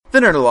The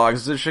Nerdologues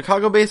is a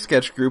Chicago-based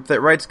sketch group that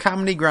writes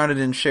comedy grounded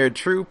in shared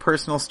true,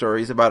 personal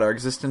stories about our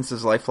existence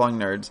as lifelong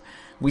nerds.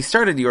 We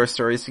started Your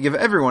Stories to give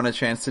everyone a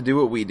chance to do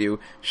what we do,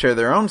 share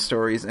their own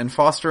stories, and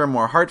foster a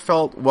more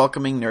heartfelt,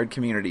 welcoming nerd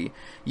community.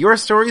 Your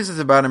Stories is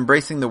about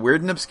embracing the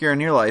weird and obscure in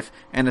your life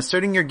and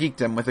asserting your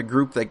geekdom with a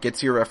group that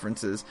gets your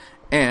references.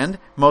 And,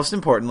 most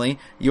importantly,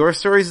 Your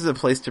Stories is a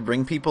place to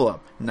bring people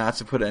up, not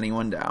to put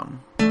anyone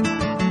down.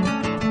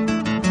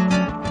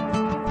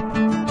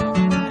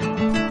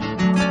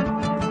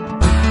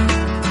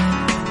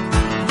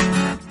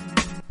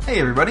 Hey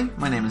everybody,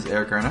 my name is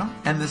Eric Arno,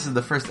 and this is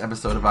the first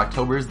episode of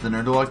October's The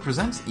Nerdologues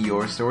Presents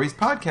Your Stories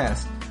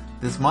podcast.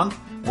 This month,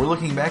 we're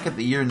looking back at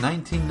the year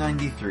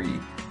 1993,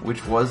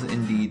 which was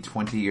indeed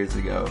 20 years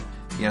ago.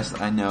 Yes,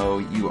 I know,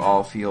 you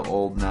all feel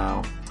old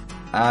now.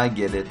 I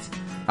get it.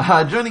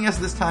 Joining us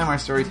this time are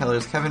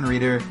storytellers Kevin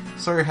Reeder,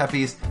 Sawyer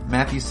Heppes,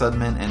 Matthew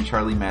Sudman, and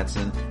Charlie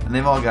Madsen, and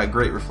they've all got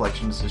great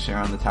reflections to share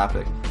on the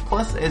topic.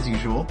 Plus, as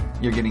usual,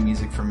 you're getting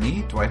music from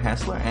me, Dwight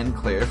and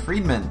Claire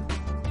Friedman.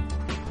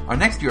 Our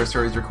next Your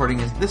Stories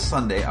recording is this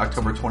Sunday,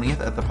 October 20th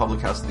at the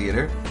Public House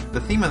Theater. The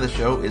theme of the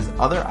show is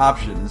Other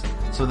Options,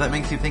 so if that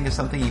makes you think of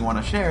something you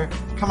want to share,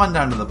 come on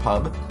down to the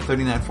pub,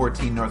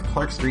 3914 North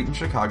Clark Street in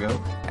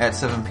Chicago, at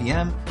 7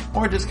 p.m.,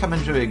 or just come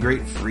enjoy a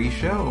great free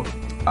show.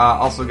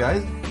 Also,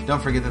 guys,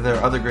 don't forget that there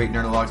are other great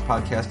Nerdologues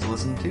podcasts to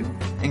listen to,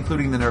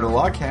 including the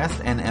Nerdologue Cast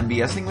and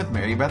MBSing with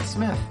Mary Beth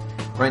Smith.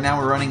 Right now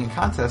we're running a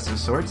contest of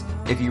sorts.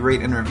 If you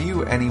rate and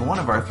review any one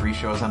of our 3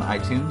 shows on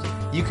iTunes,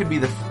 you could be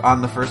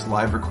on the first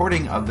live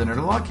recording of the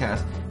Nerdologue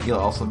Cast. You'll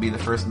also be the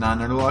first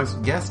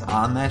non-Nerdologues guest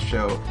on that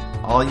show.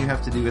 All you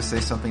have to do is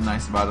say something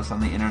nice about us on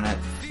the internet,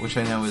 which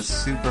I know is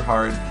super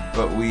hard,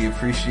 but we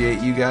appreciate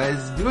you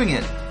guys doing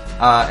it.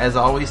 As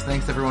always,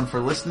 thanks everyone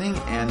for listening,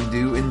 and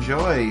do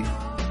enjoy.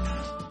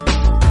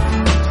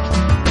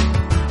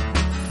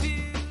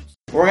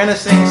 We're going to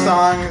sing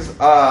songs,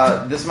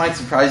 this might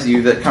surprise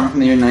you, that come from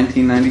the year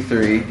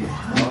 1993.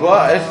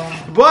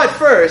 But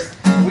first,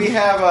 we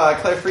have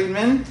Claire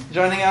Friedman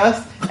joining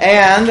us,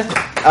 and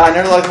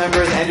Nerdologues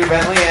members Andrew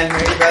Bentley and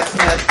Mary Beth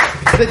Smith.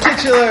 The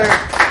titular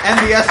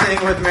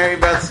MBSing with Mary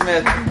Beth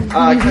Smith.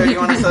 Claire, do you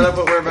want to set up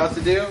what we're about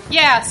to do?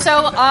 Yeah,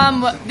 so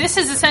this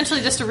is essentially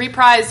just a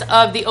reprise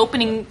of the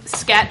opening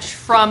sketch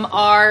from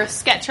our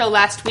sketch show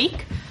last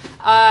week.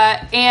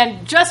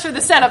 And just for the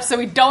setup, so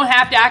we don't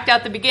have to act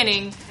out the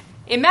beginning,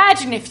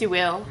 imagine, if you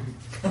will,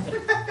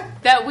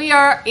 that we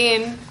are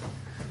in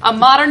a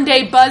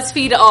modern-day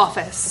BuzzFeed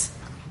office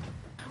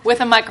with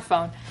a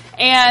microphone,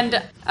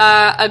 and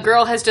a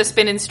girl has just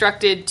been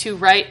instructed to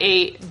write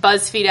a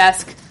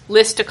BuzzFeed-esque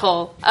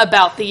listicle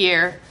about the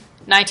year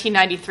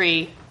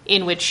 1993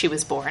 in which she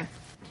was born.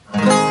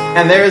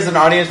 And there is an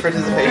audience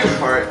participation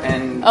part,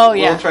 and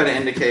we'll try to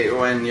indicate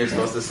when you're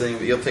supposed to sing,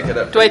 but you'll pick it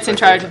up. Dwight's in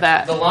charge of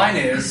that. The line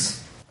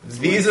is,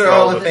 these are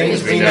all the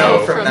things we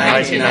know from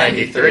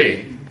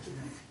 1993.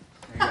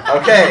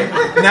 Okay,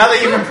 now that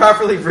you've been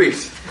properly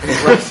briefed,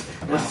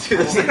 let's do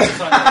this.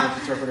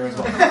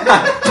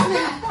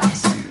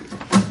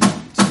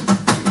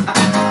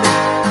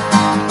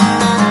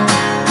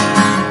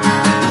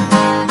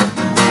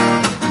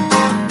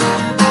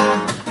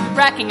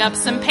 Racking up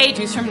some page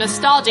views from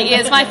nostalgia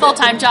is my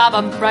full-time job.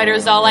 A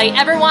writer's all I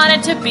ever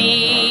wanted to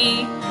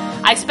be.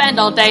 I spend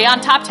all day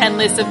on top 10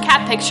 lists of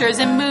cat pictures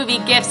and movie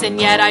gifs,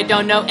 and yet I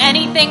don't know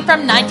anything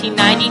from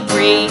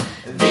 1993.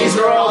 These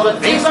are all the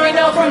things I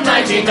know from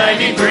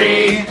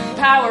 1993.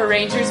 Power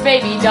Rangers,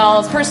 baby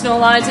dolls, personal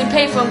lines and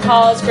payphone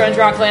calls, grunge,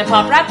 rock, glam,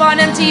 pop, rap on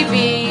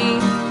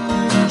MTV.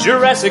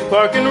 Jurassic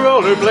Park and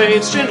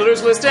rollerblades,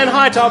 Schindler's List and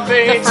high top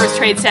fades. The first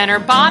Trade Center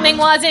bombing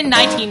was in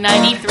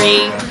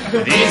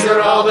 1993. These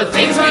are all the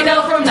things we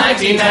know from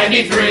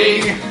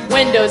 1993.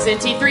 Windows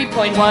NT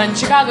 3.1,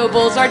 Chicago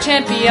Bulls are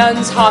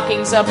champions,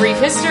 Hawking's A Brief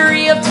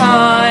History of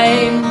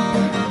Time.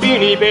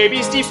 Beanie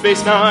Babies, Deep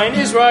Space Nine,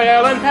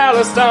 Israel and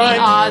Palestine.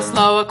 The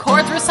Oslo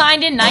Accords were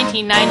signed in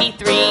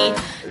 1993.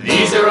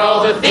 These are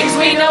all the things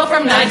we know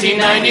from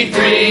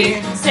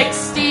 1993.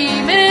 60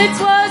 Minutes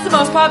was the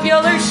most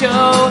popular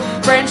show.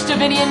 Branch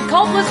Davidian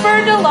cult was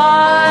burned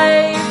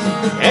alive.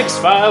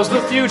 X-Files,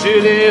 The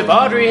Fugitive,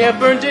 Audrey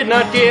Hepburn did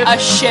not give a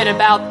shit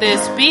about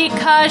this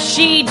because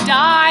she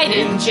died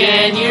in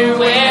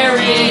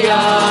January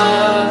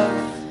of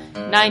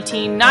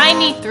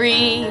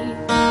 1993.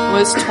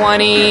 Was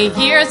 20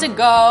 years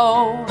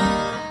ago.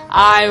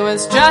 I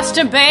was just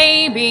a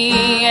baby,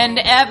 and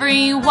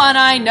everyone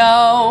I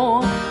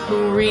know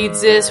who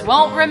reads this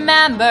won't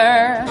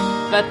remember,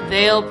 but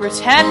they'll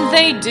pretend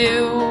they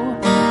do,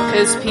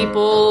 'cause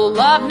people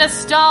love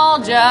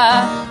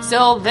nostalgia,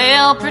 so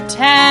they'll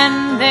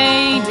pretend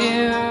they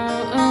do.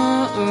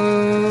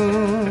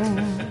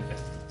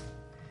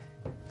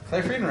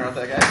 Claire Friedman wrote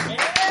that, guys.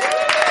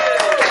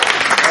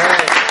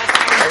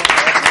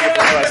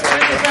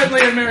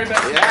 Bentley and Mary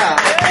Beth. Yeah.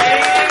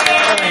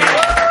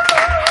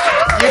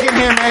 You can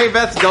hear Mary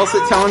Beth's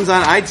dulcet tones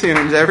on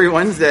iTunes every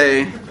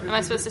Wednesday. Am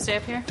I supposed to stay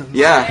up here?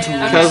 Yeah,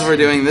 because we're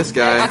doing this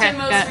guy. Okay. The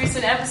most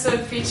recent episode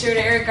featured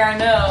Eric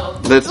Arnault.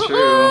 That's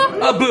true.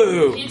 A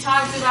boo! He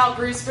talked about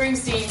Bruce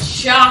Springsteen.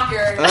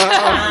 Shocker.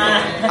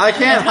 I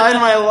can't hide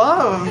my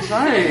love. I'm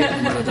sorry.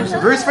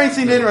 Bruce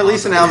Springsteen didn't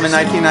release an album in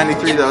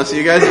 1993, though, so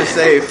you guys are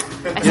safe.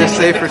 You're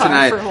safe for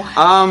tonight.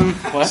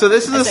 So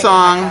this is a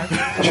song,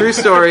 true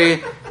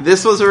story.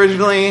 This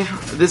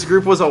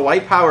group was a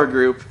white power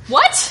group.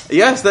 What?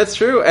 Yes, that's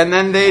true. And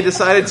then they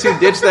decided to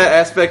ditch that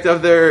aspect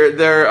of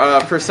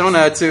their persona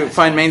to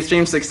find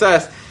mainstream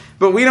success.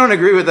 But we don't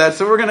agree with that,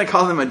 so we're going to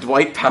call them a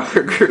Dwight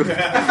Power group.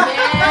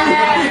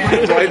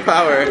 Yeah. Dwight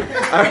Power.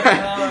 All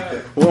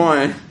right.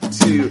 1,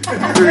 2,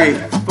 3,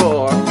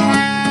 4.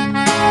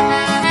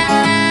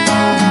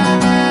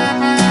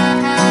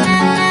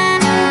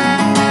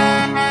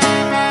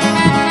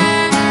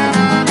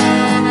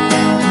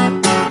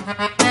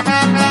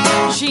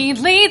 She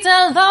leads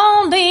a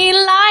lonely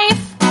life.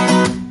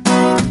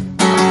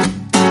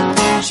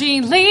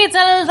 She leads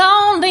a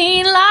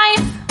lonely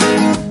life.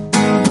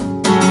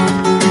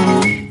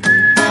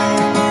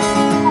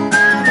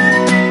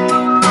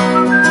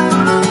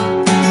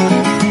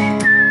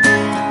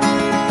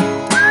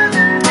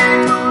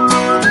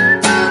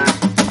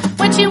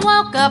 When she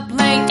woke up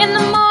late in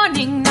the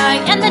morning,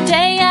 night, and the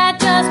day had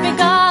just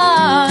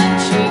begun,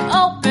 she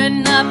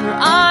opened up her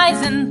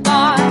eyes and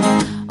thought,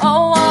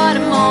 oh, what a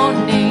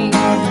morning.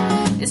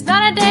 It's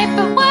not a day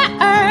for work,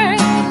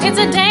 it's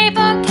a day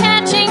for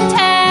catching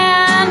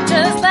tan,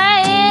 just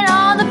laying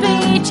on the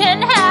beach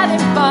and having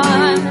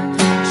fun.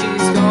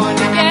 She's going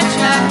to get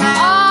you.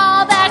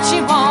 All that she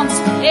wants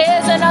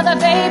is another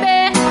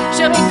baby.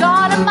 She'll be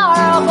gone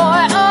tomorrow,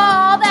 boy.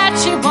 All that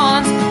she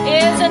wants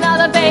is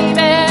another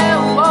baby.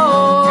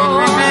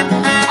 Whoa.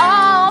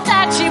 All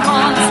that she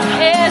wants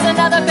is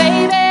another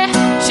baby.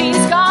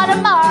 She's gone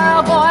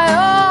tomorrow, boy.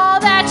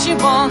 All that she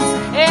wants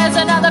is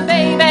another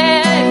baby.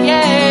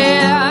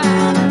 Yeah.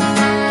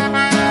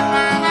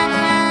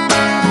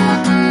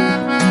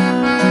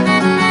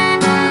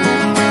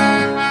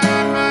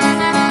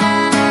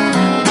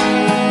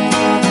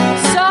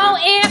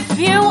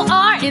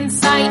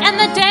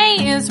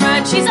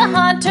 She's a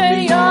hunter,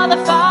 you're the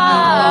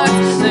fox.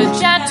 The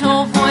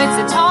gentle voice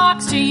that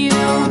talks to you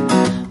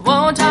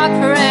won't talk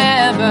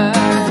forever.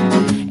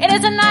 It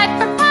is a night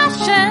for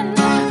passion,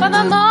 but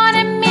the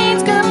morning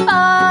means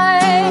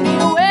goodbye.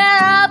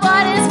 Beware of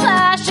what is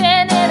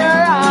flashing in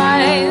her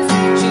eyes.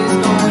 She's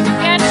going to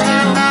get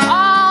you.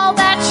 All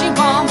that she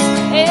wants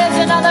is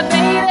another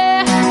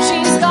baby.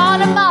 She's gone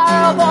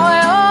tomorrow, boy.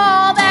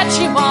 All that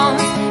she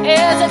wants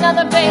is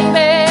another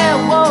baby.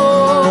 Whoa.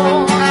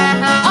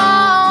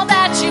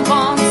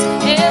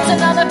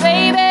 Another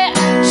baby,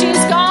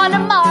 she's gone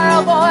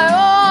tomorrow, boy.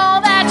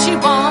 All that she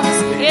wants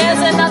is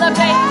another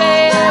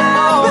baby.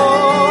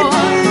 Whoa.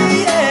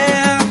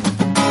 Yeah.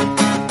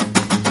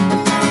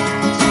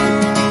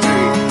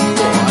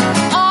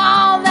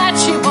 All that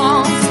she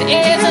wants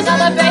is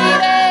another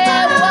baby.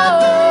 Whoa.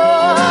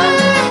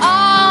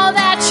 All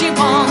that she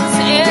wants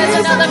is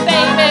another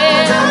baby.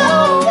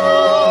 Whoa.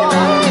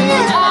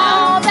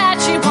 All that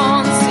she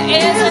wants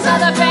is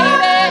another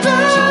baby.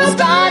 She's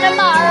gone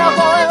tomorrow,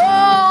 boy.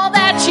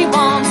 She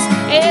wants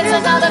is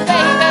another baby.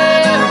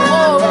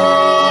 Whoa.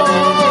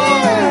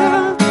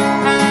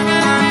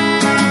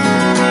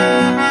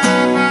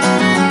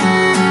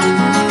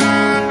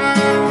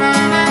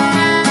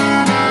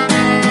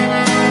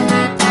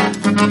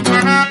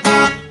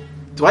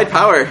 Dwight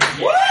Power.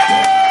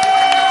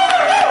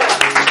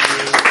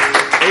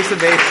 Ace of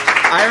Base.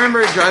 I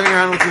remember driving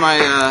around with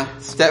my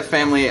step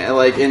family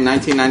like in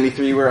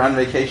 1993. We were on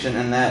vacation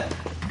and that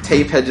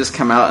tape had just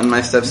come out, and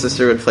my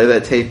stepsister would play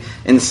that tape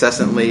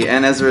incessantly,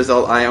 and as a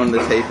result, I owned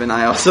the tape, and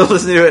I also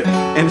listened to it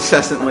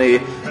incessantly.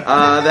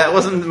 That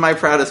wasn't my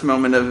proudest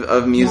moment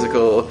of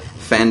musical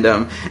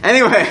fandom.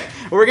 Anyway,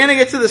 we're gonna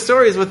get to the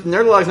stories with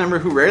Nerdologues member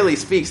who rarely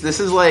speaks.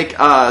 This is like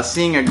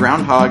seeing a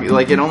groundhog.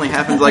 Like, it only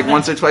happens like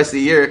once or twice a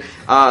year.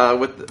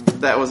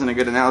 That wasn't a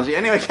good analogy.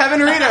 Anyway, Kevin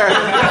Reeder!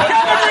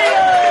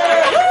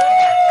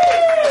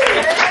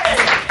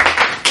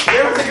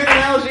 There was a good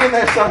analogy in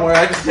there somewhere.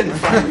 I just didn't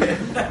find it.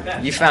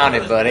 You found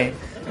it, buddy.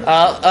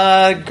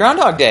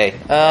 Groundhog Day.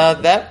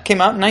 That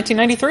came out in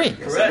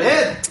 1993.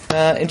 Correct.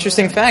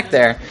 Interesting fact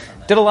there.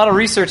 Did a lot of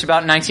research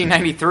about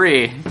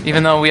 1993,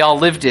 even though we all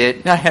lived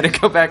it. I had to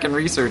go back and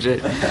research it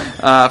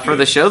for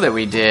the show that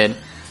we did.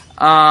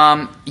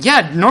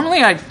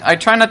 Normally I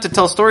try not to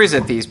tell stories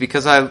at these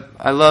because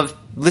I love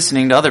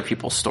listening to other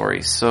people's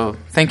stories. So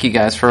thank you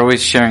guys for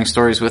always sharing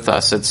stories with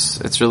us.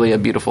 It's really a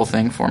beautiful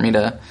thing for me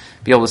to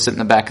be able to sit in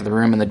the back of the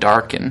room in the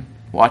dark and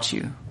watch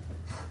you.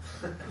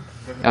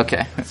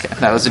 Okay,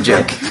 that was a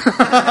joke.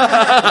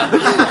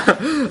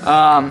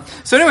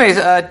 So anyways,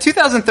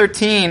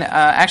 2013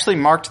 actually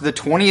marked the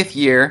 20th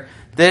year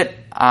that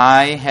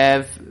I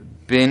have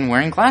been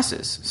wearing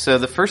glasses. So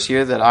the first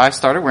year that I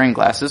started wearing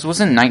glasses was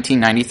in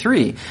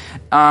 1993.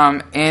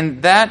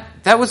 And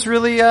that was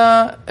really,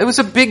 it was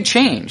a big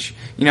change,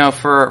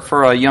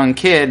 for a young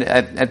kid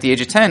at the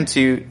age of 10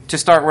 to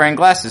start wearing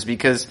glasses,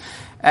 because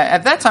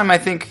at that time, I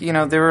think,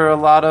 there were a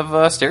lot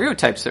of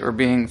stereotypes that were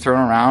being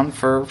thrown around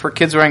for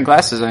kids wearing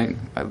glasses. I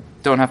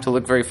don't have to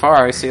look very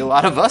far. I see a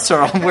lot of us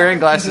are all wearing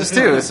glasses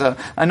too, so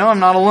I know I'm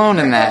not alone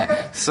in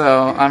that.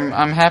 So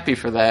I'm happy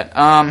for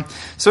that.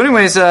 So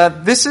anyways,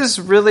 this is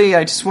really,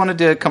 I just wanted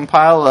to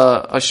compile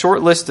a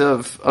short list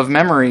of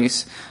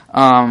memories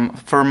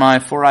for my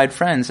four-eyed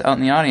friends out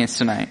in the audience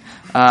tonight.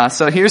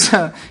 So here's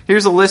a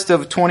list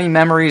of 20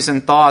 memories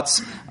and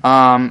thoughts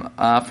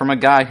from a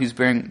guy who's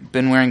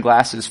been wearing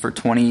glasses for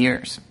 20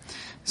 years.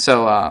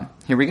 So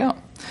here we go.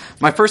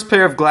 My first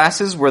pair of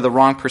glasses were the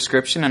wrong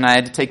prescription, and I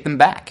had to take them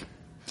back.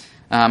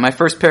 My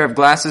first pair of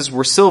glasses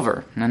were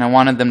silver, and I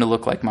wanted them to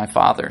look like my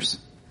father's.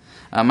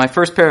 My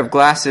first pair of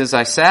glasses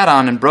I sat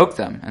on and broke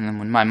them, and then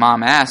when my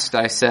mom asked,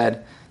 I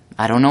said,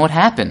 "I don't know what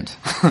happened."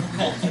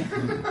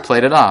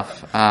 Played it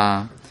off.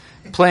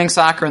 Playing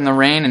soccer in the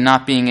rain and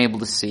not being able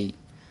to see.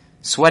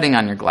 Sweating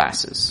on your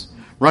glasses.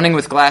 Running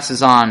with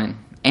glasses on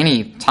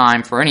any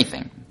time for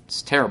anything.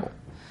 It's terrible.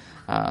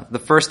 The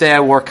first day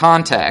I wore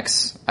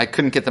contacts, I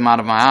couldn't get them out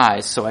of my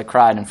eyes, so I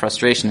cried in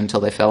frustration until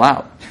they fell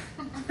out.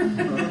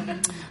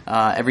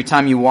 Every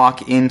time you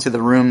walk into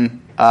the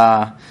room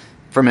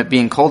from it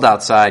being cold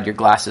outside, your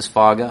glasses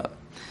fog up.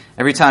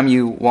 Every time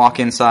you walk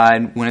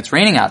inside when it's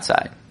raining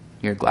outside,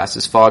 your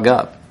glasses fog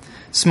up.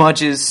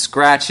 Smudges,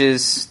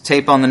 scratches,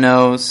 tape on the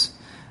nose.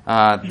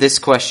 This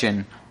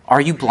question, are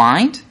you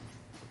blind?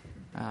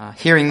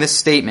 Hearing this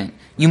statement,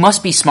 you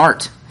must be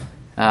smart.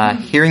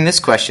 Hearing this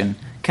question,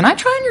 can I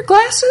try on your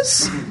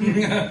glasses?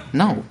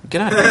 No,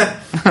 get out of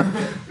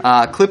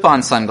here.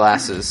 Clip-on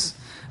sunglasses.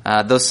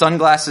 Those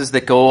sunglasses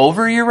that go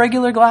over your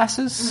regular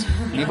glasses?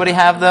 Anybody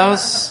have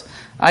those?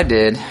 I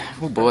did.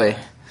 Oh boy.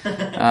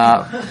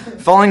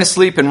 Falling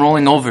asleep and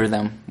rolling over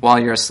them while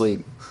you're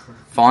asleep.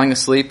 Falling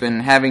asleep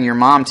and having your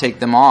mom take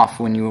them off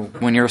when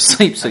you're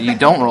asleep so you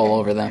don't roll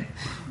over them.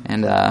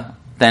 And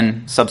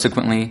then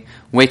subsequently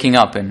waking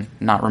up and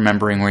not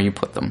remembering where you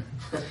put them.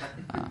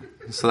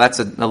 So that's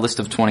a list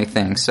of 20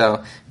 things.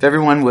 So if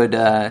everyone would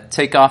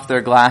take off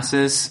their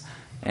glasses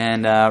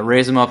and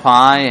raise them up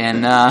high,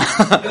 and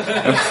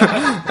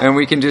and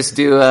we can just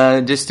do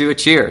a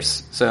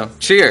cheers. So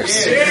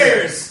cheers.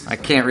 Cheers. I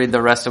can't read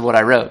the rest of what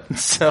I wrote.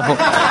 So thanks,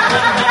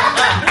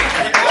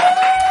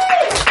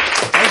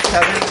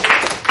 Kevin.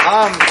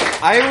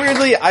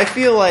 I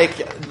feel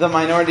like the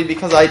minority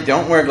because I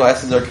don't wear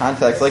glasses or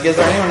contacts. Like, is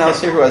there anyone else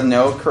here who has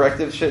no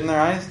corrective shit in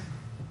their eyes?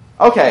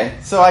 Okay,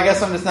 so I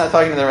guess I'm just not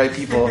talking to the right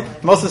people.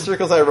 Most of the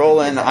circles I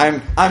roll in,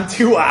 I'm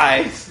two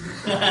eyes.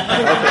 Okay.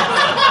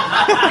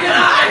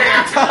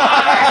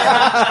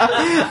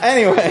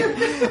 Anyway,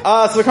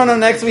 so coming up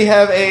next, we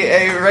have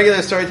a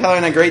regular storyteller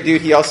and a great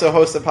dude. He also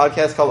hosts a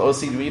podcast called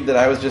OC Dweeb that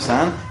I was just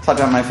on.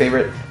 Talking about my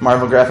favorite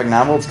Marvel graphic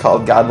novel. It's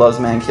called God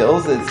Loves, Man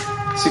Kills. It's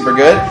super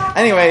good.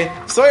 Anyway,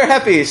 Sawyer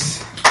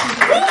Heppes.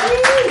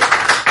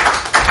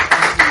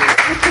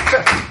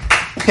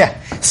 Yeah.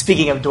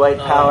 Speaking of Dwight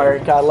Power,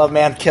 God Love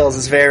Man Kills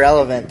is very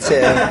relevant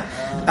too.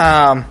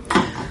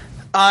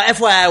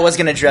 FYI, I was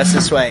going to dress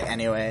this way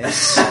anyways.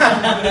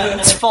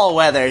 It's fall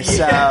weather,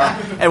 so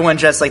everyone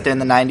dressed like they're in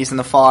the 90s in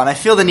the fall, and I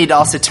feel the need to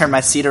also turn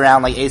my seat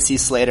around like AC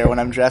Slater when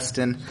I'm dressed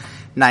in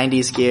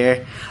 90s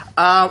gear.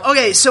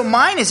 Okay, so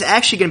mine is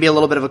actually going to be a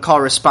little bit of a call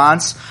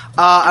response.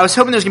 I was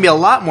hoping there's going to be a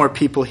lot more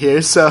people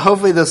here, so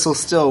hopefully this will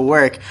still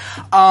work.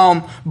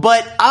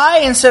 But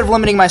I, instead of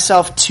limiting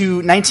myself to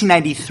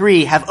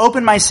 1993, have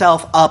opened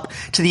myself up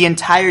to the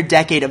entire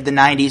decade of the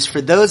 90s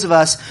for those of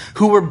us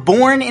who were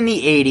born in the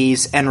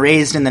 80s and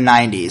raised in the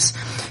 90s.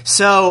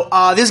 So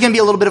this is going to be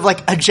a little bit of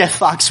like a Jeff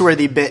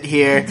Foxworthy bit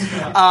here.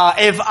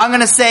 If I'm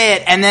going to say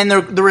it, and then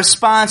the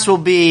response will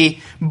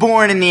be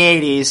born in the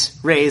 80s,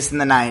 raised in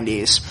the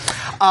 90s.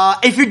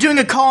 If you're doing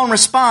a call and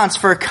response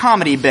for a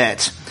comedy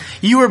bit,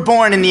 you were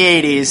born in the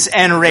 80s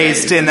and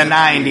raised in the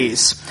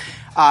 90s.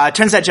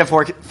 Turns out Jeff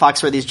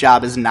Foxworthy's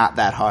job is not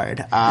that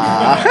hard.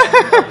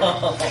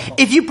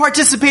 If you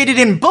participated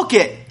in Book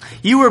It,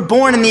 you were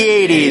born in the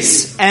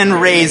 80s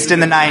and raised in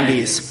the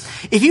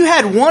 90s. If you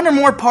had one or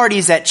more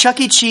parties at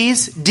Chuck E.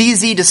 Cheese,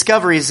 DZ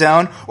Discovery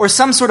Zone, or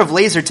some sort of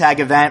laser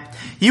tag event,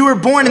 you were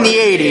born in the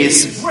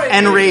 80s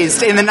and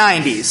raised in the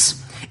 90s.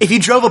 If you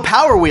drove a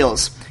Power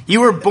Wheels,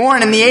 you were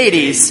born in the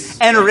 80s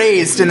and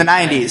raised in the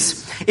 90s.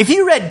 If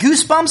you read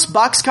Goosebumps,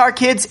 Boxcar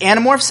Kids,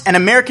 Animorphs, and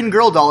American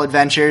Girl Doll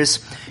Adventures,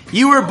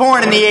 you were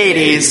born in the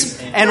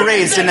 80s and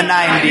raised in the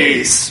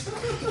 90s.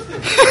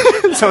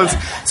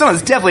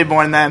 Someone's definitely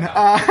born then.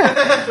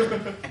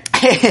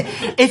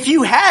 If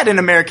you had an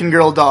American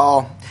Girl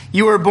doll,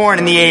 you were born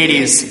in the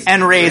 80s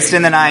and raised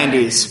in the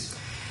 90s.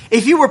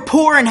 If you were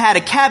poor and had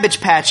a Cabbage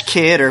Patch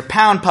Kid or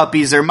Pound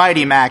Puppies or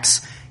Mighty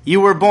Max,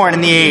 you were born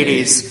in the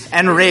 80s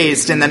and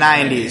raised in the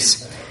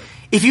 90s.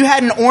 If you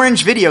had an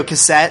orange video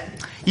cassette,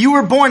 you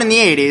were born in the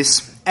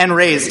 80s and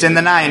raised in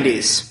the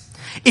 90s.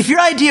 If your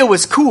idea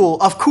was cool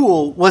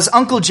was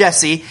Uncle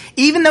Jesse,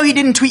 even though he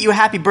didn't tweet you a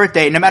happy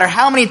birthday, no matter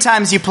how many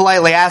times you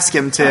politely ask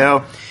him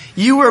to,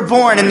 you were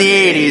born in the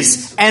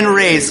 80s and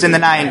raised in the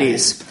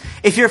 90s.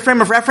 If your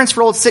frame of reference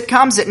for old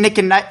sitcoms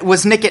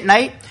was Nick at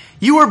Night,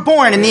 You were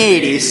born in the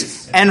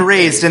 80s and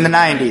raised in the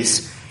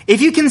 90s.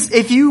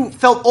 If you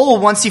felt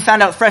old once you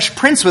found out Fresh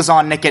Prince was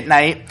on Nick at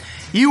Night,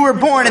 you were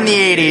born in the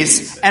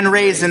 80s and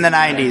raised in the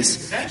 90s.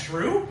 Is that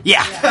true?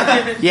 Yeah.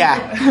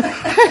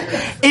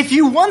 If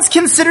you once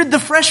considered the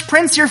Fresh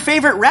Prince your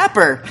favorite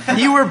rapper,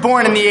 you were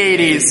born in the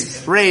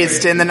 80s,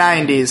 raised in the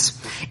 90s.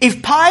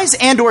 If pies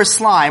and or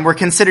slime were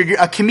considered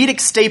a comedic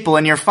staple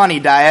in your funny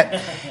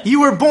diet,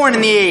 you were born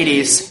in the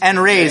 80s and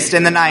raised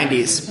in the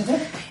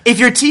 90s. If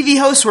your TV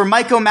hosts were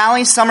Mike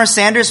O'Malley, Summer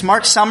Sanders,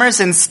 Mark Summers,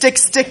 and Stick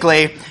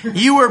Stickley,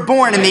 you were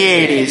born in the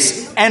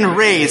 80s and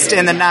raised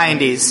in the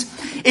 90s.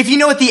 If you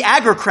know what the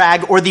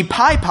agricrag or the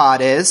pie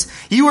pod is,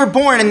 you were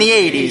born in the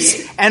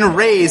 80s and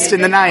raised in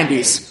the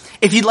 90s.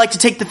 If you'd like to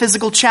take the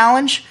physical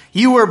challenge,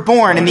 you were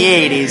born in the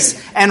 80s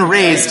and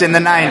raised in the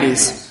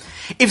 90s.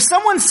 If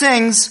someone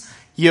sings,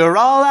 "You're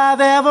all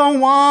I've ever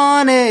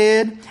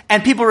wanted,"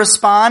 and people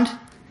respond,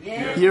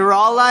 "You're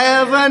all I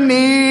ever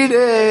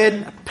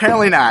needed,"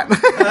 apparently not.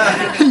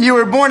 You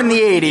were born in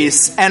the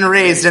 80s and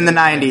raised in the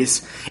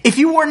 90s. If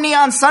you wore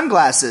neon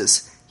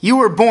sunglasses, you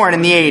were born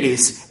in the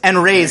 80s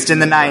and raised in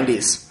the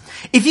 90s.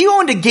 If you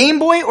owned a Game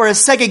Boy or a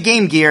Sega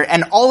Game Gear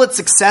and all its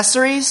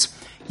accessories,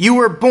 you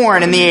were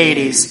born in the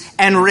 80s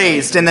and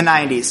raised in the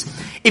 90s.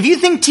 If you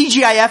think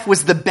TGIF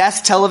was the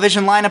best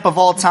television lineup of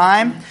all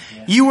time,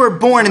 you were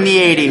born in the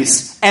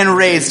 80s and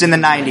raised in the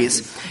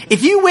 90s.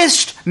 If you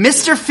wished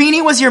Mr.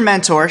 Feeney was your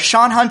mentor,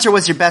 Sean Hunter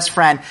was your best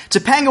friend,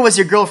 Topanga was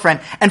your girlfriend,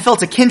 and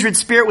felt a kindred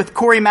spirit with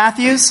Corey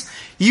Matthews,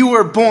 you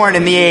were born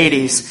in the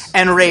 80s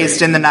and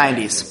raised in the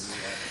 90s.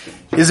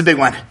 Here's a big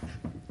one.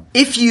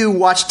 If you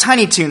watched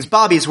Tiny Toons,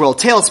 Bobby's World,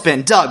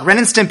 Tailspin, Doug, Ren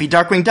and Stimpy,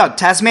 Darkwing Duck,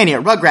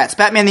 Tasmania, Rugrats,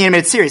 Batman the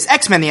Animated Series,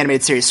 X-Men the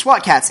Animated Series,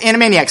 SWAT Cats,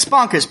 Animaniacs,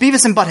 Bonkers,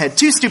 Beavis and Butthead,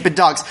 Two Stupid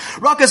Dogs,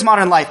 Rocko's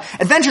Modern Life,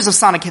 Adventures of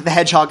Sonic the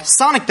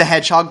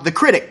Hedgehog, The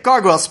Critic,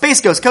 Gargoyle,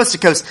 Space Ghost, Coast to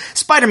Coast,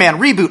 Spider-Man,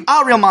 Reboot,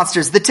 All Real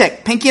Monsters, The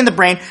Tick, Pinky and the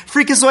Brain,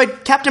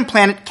 Freakazoid, Captain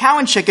Planet, Cow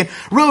and Chicken,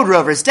 Road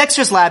Rovers,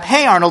 Dexter's Lab,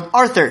 Hey Arnold,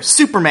 Arthur,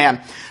 Superman,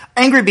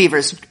 Angry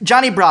Beavers,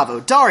 Johnny Bravo,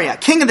 Daria,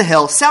 King of the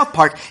Hill, South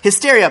Park,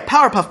 Hysteria,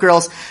 Powerpuff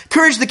Girls,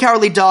 Courage the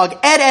Cowardly Dog,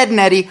 Ed, Edd and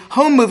Eddy,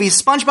 Home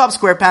Movies, SpongeBob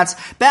SquarePants,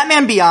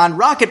 Batman Beyond,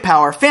 Rocket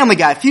Power, Family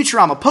Guy,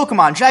 Futurama,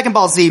 Pokemon, Dragon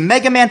Ball Z,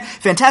 Mega Man,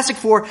 Fantastic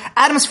Four,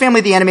 Addams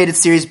Family the Animated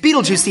Series,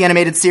 Beetlejuice the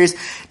Animated Series,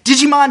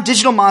 Digimon,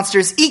 Digital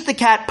Monsters, Eat the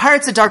Cat,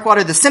 Pirates of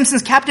Darkwater, The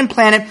Simpsons, Captain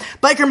Planet,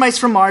 Biker Mice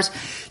from Mars,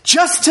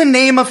 just to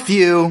name a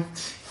few.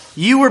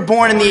 You were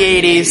born in the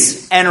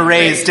 80s and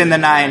raised in the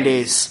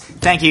 90s.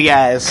 Thank you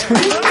guys.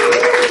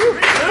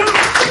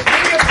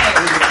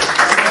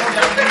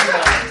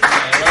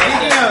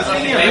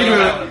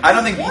 I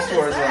don't think Beast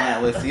Wars were on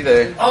that list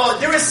either. Oh,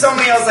 there was so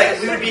many. I was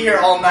like, we would be here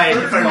all night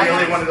if I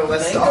really wanted to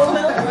list all.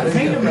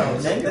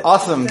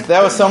 Awesome.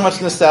 That was so much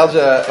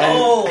nostalgia,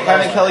 and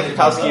having Kelly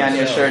Kapowski on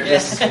your shirt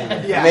just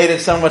made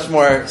it so much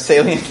more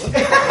salient.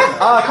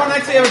 Coming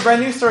next, we have a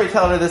brand new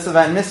storyteller to this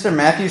event, Mr.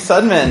 Matthew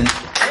Sudman.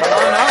 Come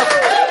on up.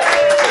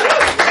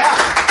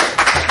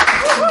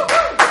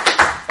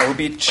 I will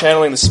be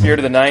channeling the spirit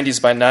of the 90s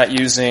by not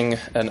using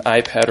an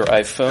iPad or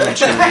iPhone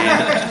to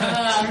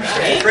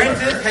read.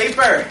 Printed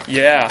paper.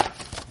 Yeah,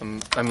 I'm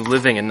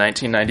living in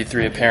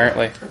 1993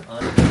 apparently.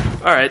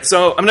 All right,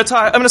 so I'm going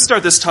to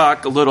start this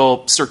talk a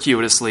little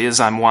circuitously, as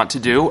I'm wont to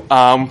do,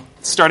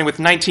 starting with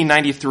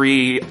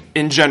 1993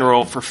 in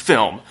general for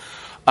film.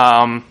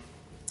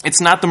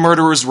 It's not the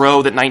Murderer's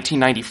Row that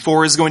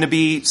 1994 is going to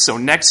be. So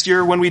next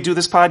year when we do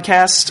this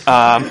podcast,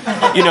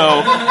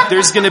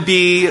 there's going to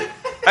be.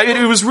 I mean,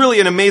 it was really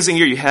an amazing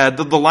year. You had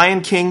The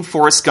Lion King,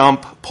 Forrest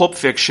Gump, Pulp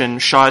Fiction,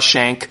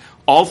 Shawshank.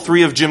 All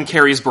three of Jim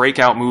Carrey's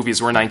breakout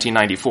movies were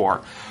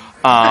 1994.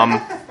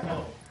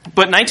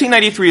 But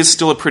 1993 is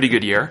still a pretty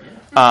good year.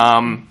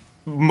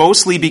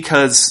 Mostly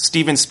because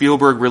Steven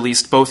Spielberg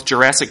released both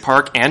Jurassic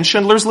Park and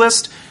Schindler's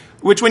List,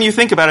 which when you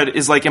think about it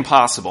is like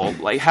impossible.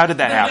 Like, how did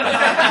that happen?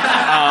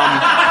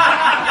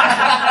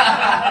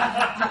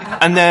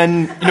 And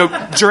then,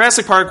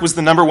 Jurassic Park was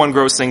the number one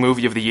grossing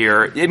movie of the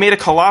year. It made a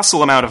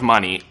colossal amount of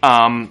money,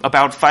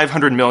 about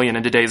 $500 million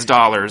in today's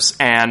dollars,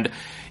 and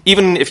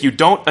even if you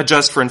don't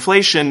adjust for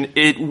inflation,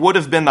 it would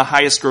have been the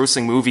highest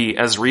grossing movie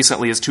as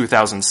recently as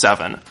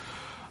 2007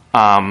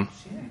 of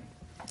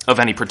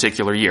any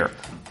particular year.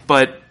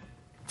 But,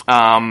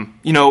 and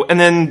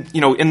then,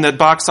 in the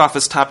box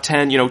office top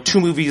 10,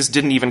 two movies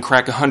didn't even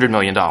crack $100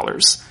 million.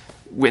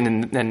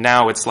 And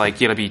now it's like,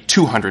 it'll be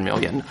 $200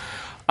 million.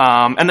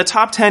 And the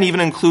top 10 even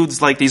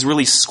includes like these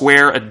really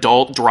square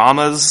adult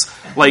dramas,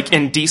 like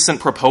Indecent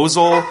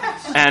Proposal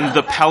and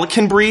The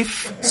Pelican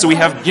Brief. So we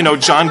have,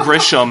 John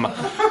Grisham.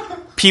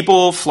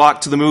 People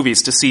flock to the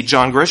movies to see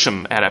John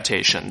Grisham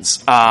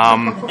adaptations,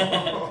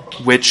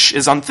 which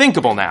is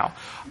unthinkable now.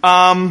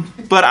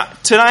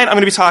 But tonight I'm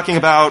going to be talking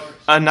about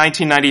a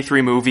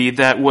 1993 movie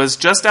that was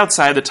just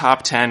outside the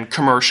top 10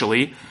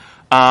 commercially,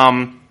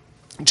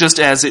 just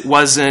as it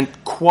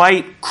wasn't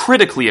quite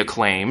critically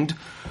acclaimed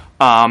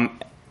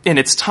in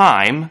its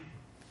time.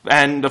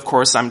 And, of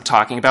course, I'm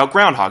talking about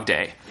Groundhog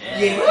Day,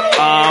 which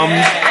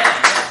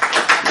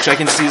I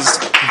can see is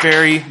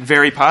very,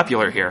 very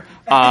popular here.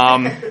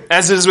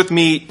 As it is with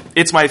me,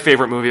 it's my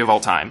favorite movie of all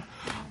time.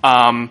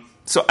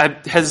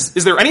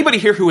 Is there anybody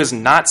here who has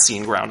not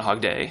seen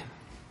Groundhog Day?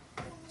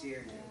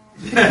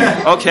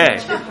 Okay,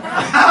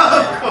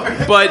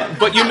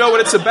 but you know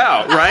what it's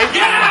about,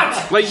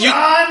 right? Like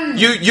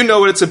you know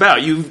what it's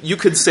about. You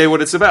could say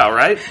what it's about,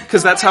 right?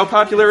 Because that's how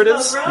popular it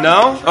is.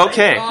 No?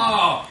 Okay.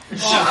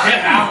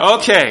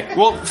 Okay.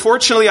 Well,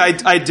 fortunately,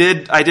 I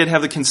did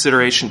have the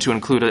consideration to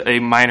include a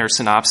minor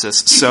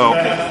synopsis.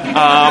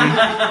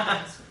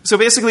 So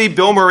basically,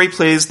 Bill Murray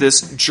plays this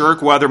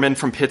jerk weatherman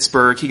from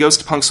Pittsburgh. He goes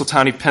to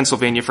Punxsutawney,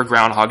 Pennsylvania for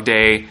Groundhog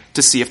Day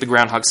to see if the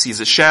groundhog sees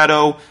a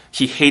shadow.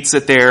 He hates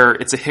it there.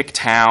 It's a hick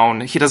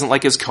town. He doesn't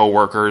like his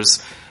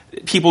coworkers.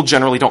 People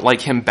generally don't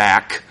like him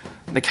back.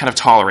 They kind of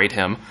tolerate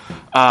him.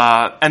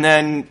 And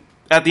then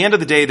at the end of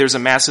the day, there's a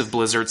massive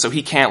blizzard, so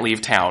he can't leave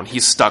town.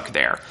 He's stuck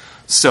there.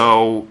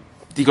 So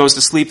he goes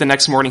to sleep. The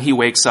next morning, he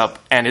wakes up,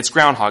 and it's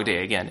Groundhog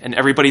Day again. And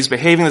everybody's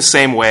behaving the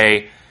same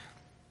way,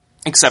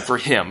 except for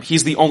him.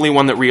 He's the only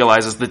one that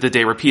realizes that the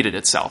day repeated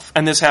itself.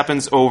 And this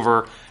happens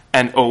over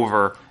and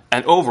over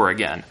and over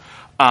again.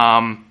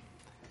 And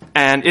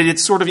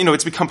it's sort of,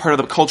 it's become part of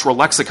the cultural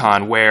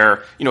lexicon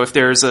where, if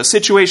there's a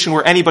situation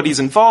where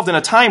anybody's involved in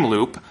a time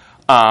loop,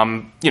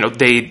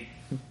 they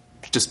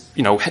just,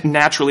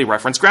 naturally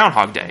reference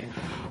Groundhog Day.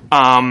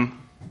 And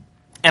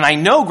I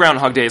know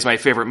Groundhog Day is my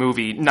favorite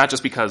movie, not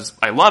just because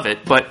I love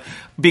it, but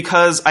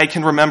because I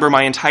can remember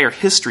my entire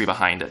history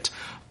behind it.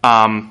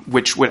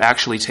 Which would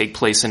actually take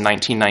place in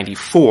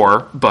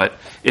 1994, but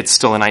it's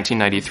still a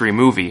 1993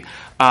 movie.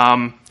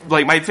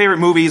 Like my favorite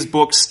movies,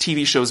 books,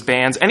 TV shows,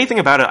 bands, anything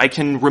about it, I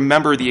can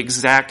remember the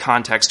exact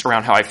context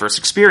around how I first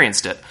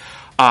experienced it.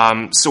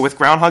 So with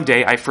Groundhog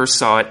Day, I first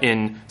saw it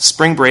in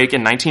spring break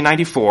in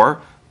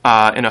 1994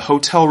 in a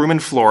hotel room in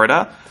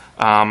Florida.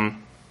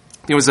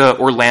 It was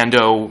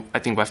Orlando. I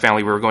think my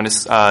family, we were going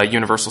to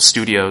Universal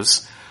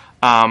Studios.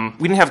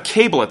 We didn't have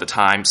cable at the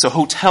time, so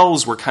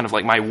hotels were kind of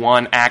like my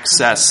one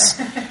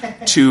access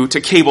to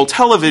cable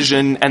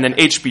television, and then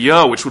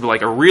HBO, which would be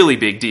like a really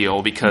big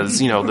deal because,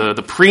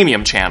 the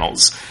premium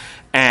channels.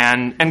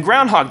 And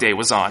Groundhog Day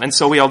was on, and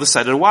so we all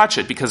decided to watch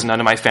it because none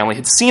of my family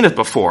had seen it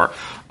before.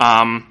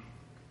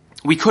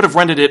 We could have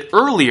rented it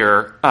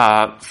earlier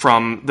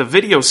from the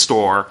video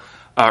store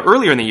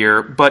earlier in the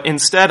year, but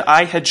instead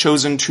I had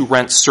chosen to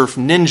rent Surf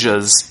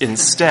Ninjas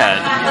instead.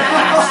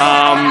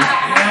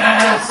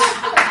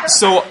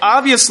 So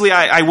obviously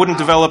I wouldn't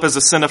develop as a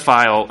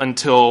cinephile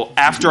until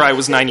after I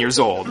was 9 years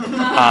old. So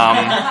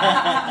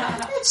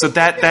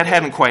that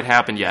hadn't quite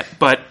happened yet.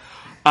 But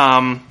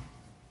and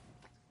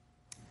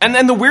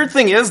then the weird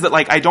thing is that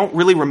I don't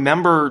really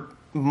remember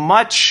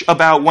much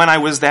about when I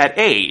was that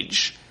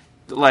age.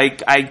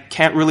 I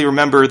can't really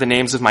remember the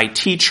names of my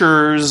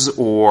teachers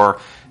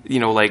or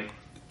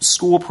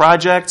school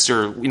projects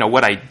or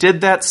what I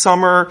did that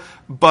summer,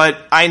 but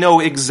I know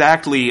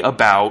exactly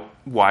about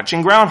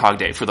watching Groundhog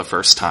Day for the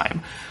first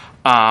time.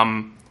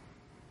 And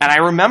I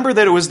remember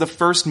that it was the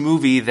first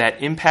movie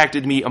that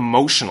impacted me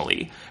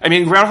emotionally. I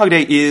mean, Groundhog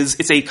Day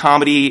it's a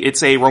comedy,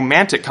 it's a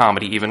romantic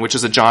comedy even, which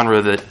is a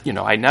genre that,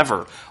 I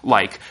never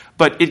like.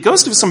 But it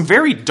goes to some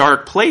very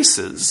dark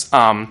places.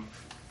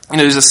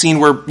 There's a scene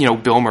where,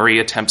 Bill Murray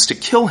attempts to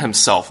kill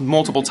himself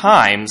multiple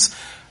times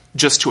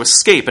just to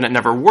escape, and it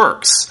never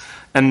works.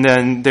 And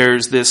then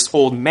there's this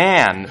old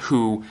man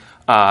who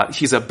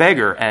he's a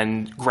beggar,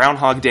 and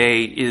Groundhog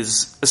Day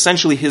is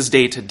essentially his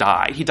day to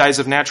die. He dies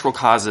of natural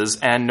causes,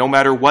 and no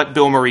matter what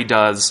Bill Murray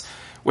does,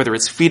 whether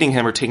it's feeding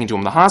him or taking him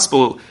to the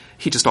hospital,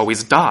 he just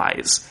always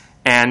dies.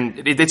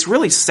 And it's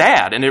really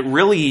sad, and it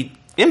really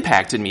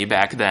impacted me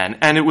back then.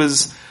 And it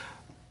was,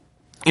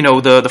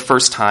 the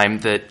first time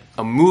that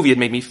a movie had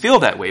made me feel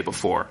that way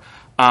before.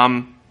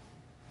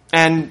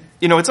 And,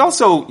 it's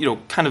also,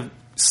 kind of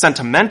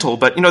sentimental,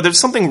 but, there's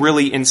something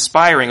really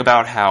inspiring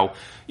about how,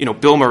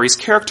 Bill Murray's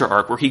character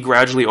arc, where he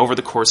gradually, over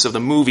the course of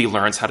the movie,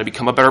 learns how to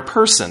become a better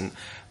person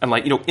and,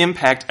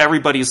 impact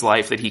everybody's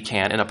life that he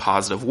can in a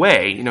positive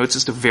way. It's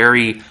just a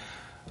very,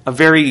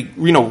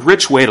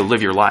 rich way to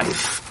live your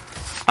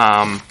life.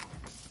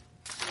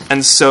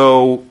 And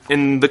so,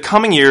 in the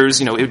coming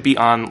years, it would be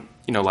on,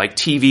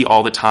 TV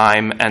all the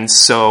time, and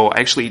so I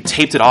actually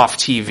taped it off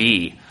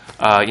TV,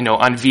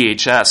 on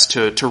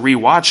VHS to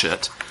rewatch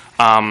it.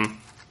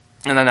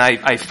 And then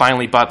I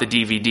finally bought the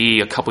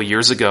DVD a couple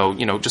years ago,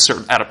 just sort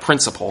of out of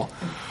principle.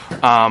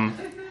 And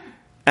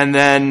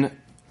then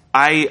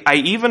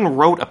I even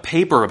wrote a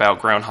paper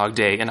about Groundhog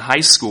Day in high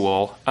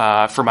school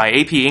for my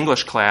AP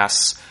English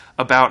class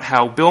about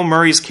how Bill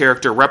Murray's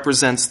character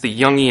represents the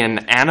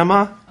Jungian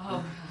anima,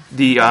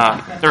 the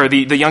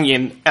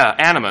Jungian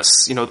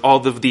animus,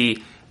 all of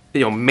the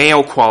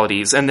male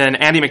qualities, and then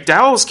Andy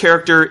McDowell's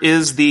character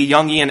is the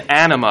Jungian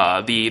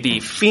anima,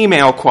 the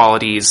female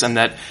qualities, and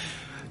that.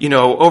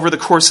 Over the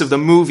course of the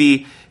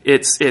movie,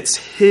 it's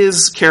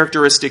his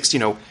characteristics,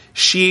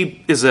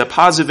 she is a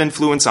positive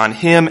influence on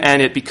him,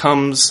 and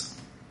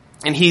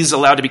he's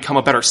allowed to become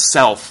a better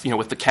self,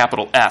 with the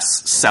capital S,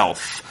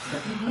 self,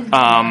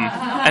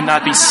 and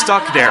not be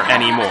stuck there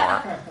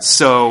anymore.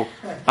 So,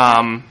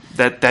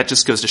 that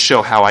just goes to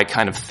show how I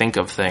kind of think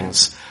of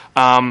things.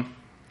 And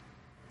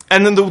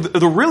then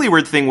the really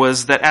weird thing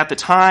was that at the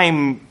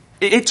time,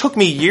 it took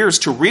me years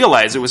to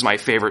realize it was my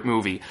favorite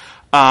movie.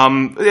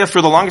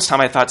 For the longest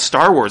time, I thought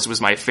Star Wars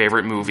was my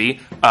favorite movie,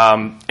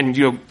 but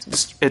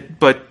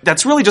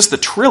that's really just the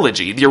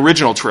trilogy, the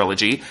original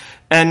trilogy,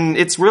 and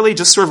it's really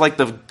just sort of like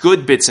the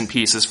good bits and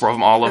pieces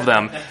from all of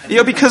them.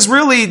 Because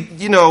really,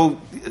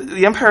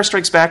 The Empire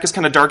Strikes Back is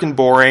kind of dark and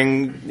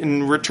boring,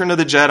 and Return of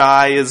the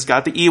Jedi has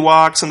got the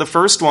Ewoks, and the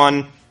first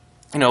one,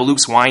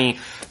 Luke's whiny.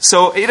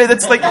 So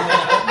it's like,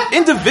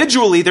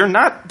 individually, they're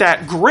not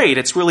that great.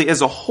 It's really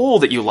as a whole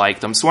that you like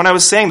them. So when I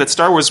was saying that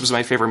Star Wars was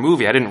my favorite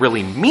movie, I didn't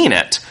really mean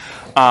it.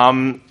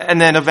 And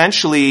then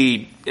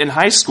eventually, in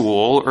high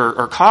school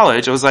or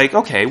college, I was like,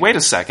 okay, wait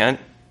a second.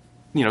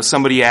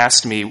 Somebody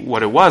asked me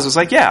what it was. I was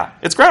like, yeah,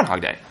 it's Groundhog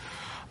Day.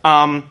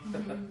 And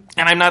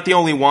I'm not the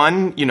only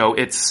one.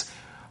 It's...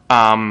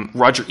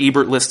 Roger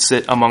Ebert lists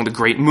it among the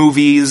great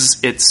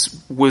movies. It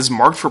was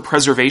marked for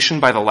preservation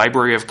by the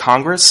Library of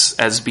Congress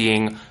as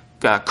being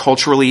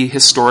culturally,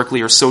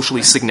 historically, or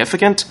socially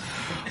significant.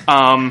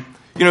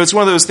 It's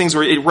one of those things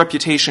where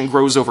reputation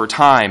grows over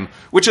time,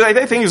 which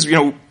I think is,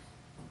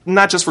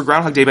 not just for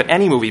Groundhog Day, but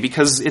any movie,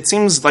 because it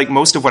seems like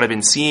most of what I've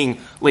been seeing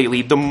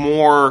lately, the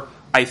more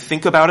I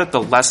think about it,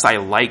 the less I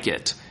like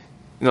it.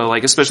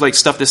 Especially like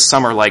stuff this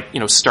summer, like,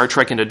 Star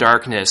Trek Into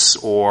Darkness,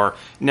 or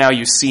Now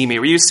You See Me,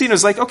 where you see it,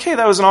 it's like, okay,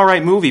 that was an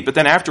alright movie, but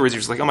then afterwards you're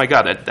just like, oh my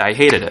god, I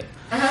hated it.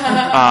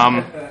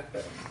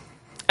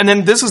 And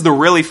then this is the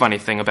really funny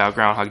thing about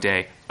Groundhog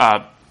Day.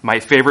 My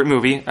favorite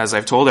movie, as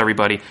I've told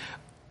everybody,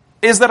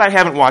 is that I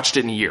haven't watched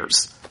it in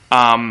years.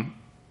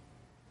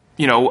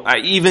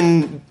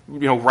 Even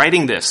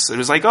writing this, it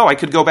was like, oh, I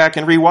could go back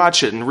and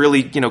rewatch it and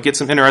really, get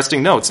some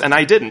interesting notes, and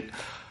I didn't.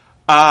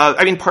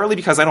 Partly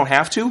because I don't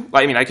have to.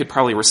 I could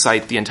probably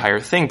recite the entire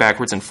thing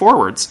backwards and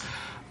forwards.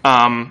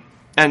 And,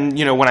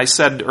 when I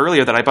said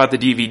earlier that I bought the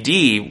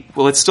DVD,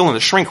 well, it's still in the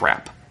shrink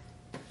wrap.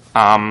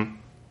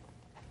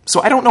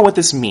 So I don't know what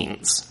this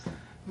means.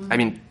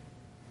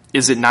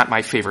 Is it not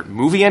my favorite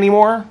movie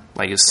anymore?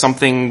 Is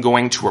something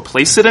going to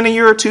replace it in a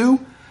year or two?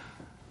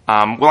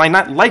 Will I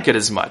not like it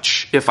as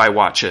much if I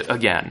watch it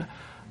again?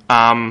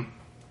 And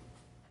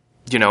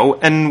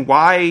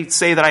why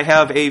say that I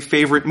have a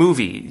favorite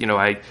movie?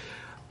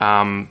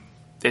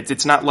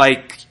 It's not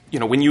like,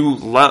 when you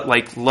love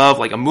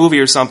a movie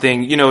or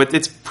something,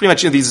 it's pretty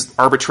much these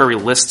arbitrary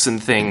lists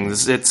and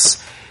things.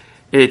 It's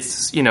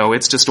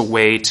just a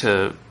way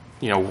to,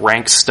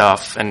 rank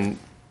stuff and,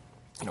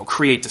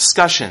 create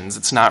discussions.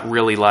 It's not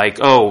really like,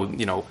 oh,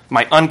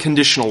 my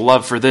unconditional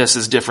love for this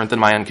is different than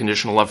my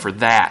unconditional love for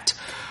that.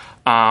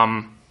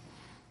 And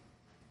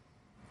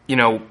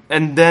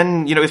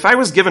then, if I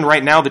was given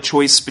right now the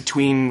choice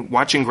between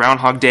watching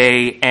Groundhog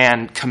Day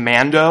and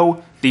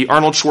Commando, the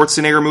Arnold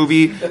Schwarzenegger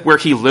movie where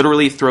he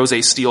literally throws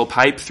a steel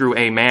pipe through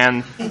a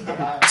man's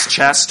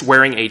chest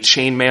wearing a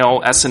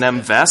chainmail S&M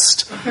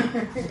vest,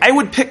 I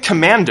would pick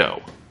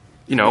Commando.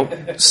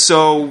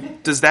 So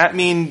does that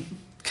mean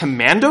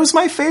Commando's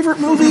my favorite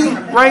movie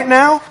right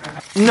now?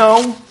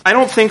 No, I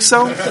don't think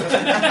so.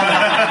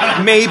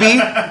 Maybe.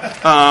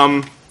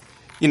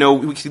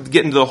 We could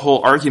get into the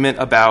whole argument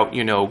about,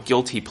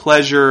 guilty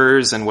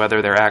pleasures and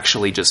whether they're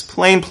actually just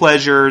plain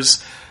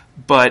pleasures,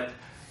 but,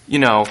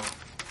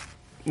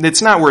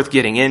 it's not worth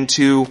getting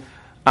into.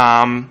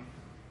 And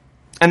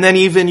then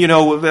even,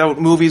 about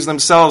movies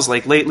themselves,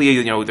 like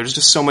lately, there's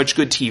just so much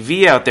good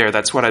TV out there.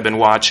 That's what I've been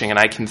watching, and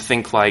I can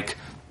think like,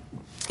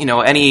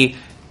 any,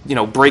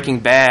 Breaking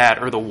Bad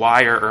or The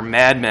Wire or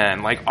Mad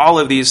Men, like all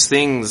of these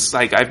things,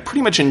 like I've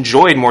pretty much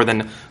enjoyed more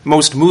than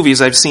most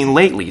movies I've seen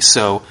lately.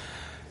 So,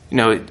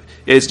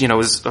 as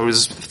I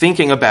was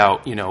thinking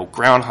about,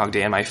 Groundhog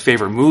Day and my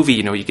favorite movie,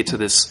 you get to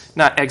this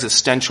not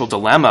existential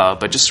dilemma,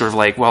 but just sort of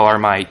like, well, are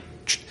my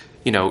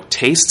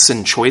tastes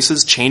and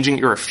choices changing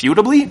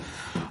irrefutably?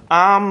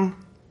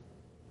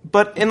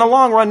 But in the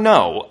long run,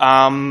 no.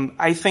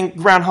 I think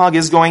Groundhog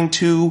is going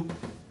to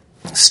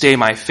stay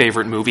my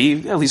favorite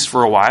movie, at least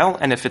for a while,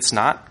 and if it's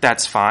not,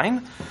 that's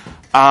fine.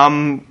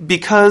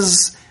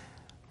 Because,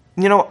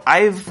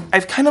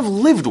 I've kind of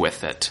lived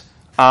with it.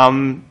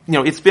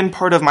 It's been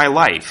part of my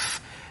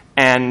life,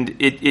 and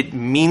it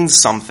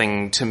means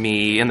something to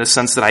me in the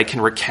sense that I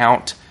can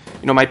recount,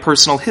 my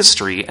personal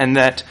history, and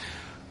that,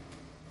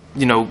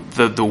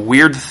 the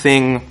weird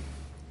thing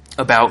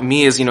about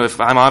me is,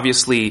 if I'm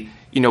obviously,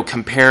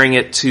 comparing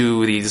it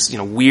to these,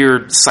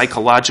 weird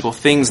psychological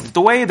things,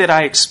 the way that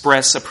I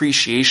express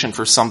appreciation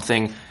for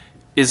something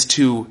is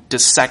to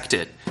dissect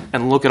it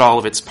and look at all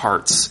of its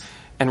parts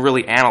and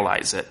really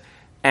analyze it.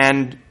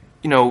 And,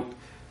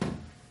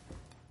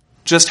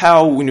 just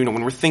how,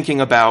 when we're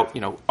thinking about,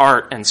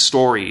 art and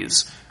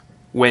stories,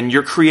 when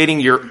you're creating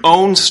your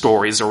own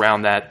stories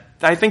around that,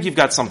 I think you've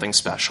got something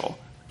special.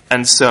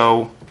 And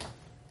so,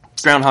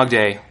 Groundhog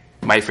Day,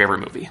 my favorite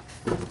movie.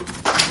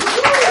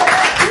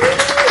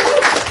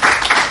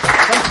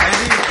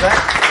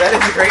 That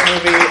is a great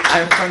movie.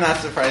 I'm not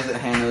surprised that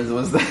Hannah's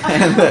was the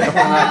hand that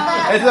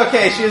won. It's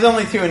okay. She was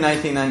only 2 in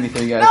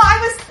 1993, guys. No, I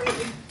was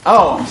 3.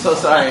 Oh, I'm so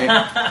sorry.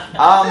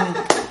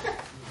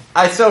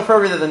 It's so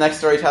appropriate that the next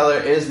storyteller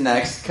is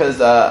next, because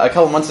a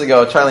couple months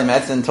ago, Charlie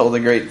Madsen told a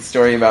great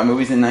story about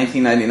movies in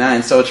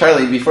 1999. So,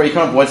 Charlie, before you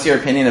come up, what's your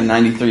opinion of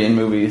 93 in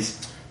movies?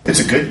 It's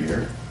a good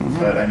year,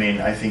 but I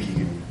mean, I think you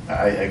can.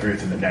 I agree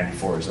with him that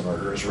 94 is a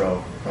murderer's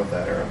row of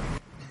that era.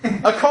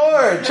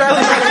 Accord!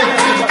 Charlie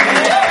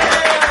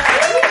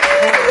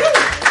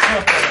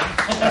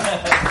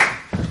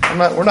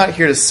We're not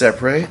here to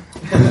separate.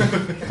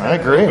 I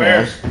agree,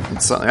 man.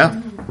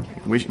 Yeah,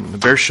 the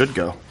Bears should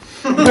go.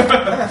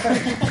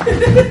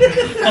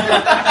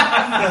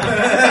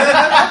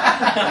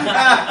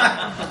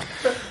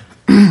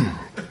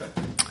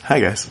 Hi,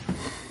 guys.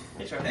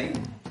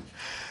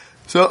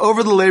 So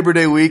over the Labor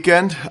Day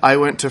weekend, I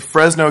went to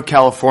Fresno,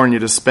 California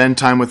to spend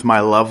time with my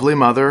lovely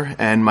mother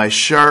and my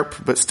sharp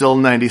but still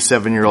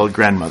 97-year-old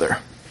grandmother.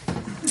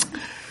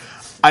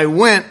 I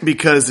went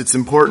because it's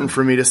important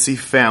for me to see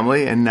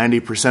family, and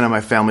 90% of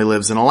my family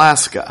lives in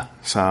Alaska,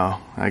 so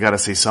I gotta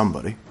see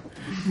somebody.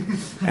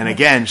 And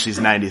again, she's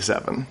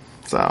 97,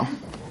 so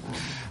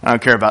I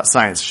don't care about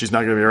science. She's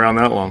not gonna be around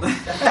that long.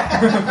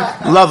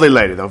 Lovely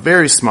lady, though.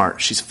 Very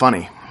smart. She's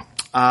funny.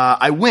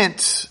 I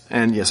went,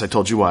 and yes, I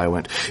told you why I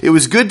went. It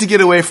was good to get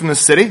away from the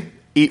city,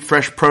 eat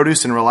fresh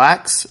produce, and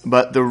relax,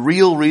 but the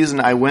real reason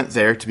I went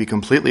there, to be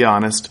completely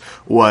honest,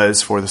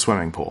 was for the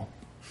swimming pool.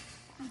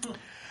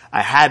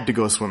 I had to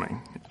go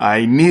swimming.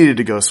 I needed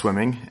to go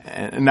swimming,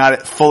 not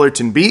at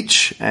Fullerton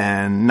Beach,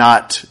 and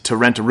not to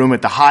rent a room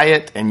at the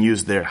Hyatt and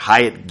use their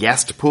Hyatt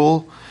guest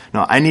pool.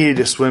 No, I needed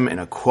to swim in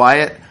a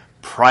quiet,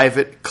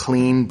 private,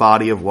 clean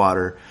body of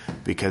water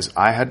because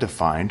I had to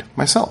find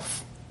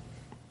myself.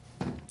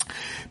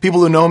 People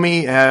who know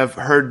me have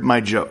heard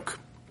my joke.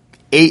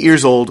 8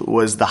 years old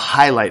was the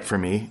highlight for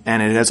me,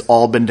 and it has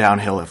all been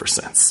downhill ever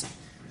since.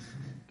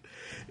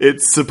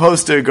 It's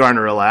supposed to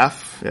garner a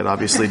laugh. It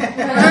obviously...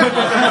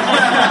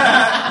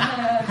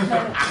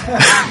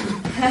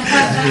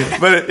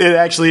 But it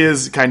actually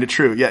is kind of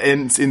true. Yeah,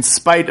 in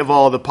spite of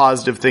all the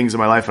positive things in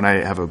my life, and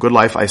I have a good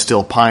life, I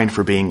still pine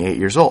for being 8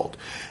 years old.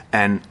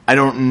 And I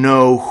don't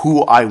know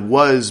who I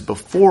was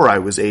before I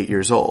was 8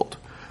 years old,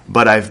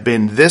 but I've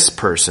been this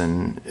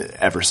person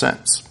ever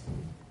since.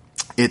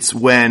 It's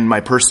when my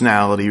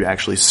personality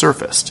actually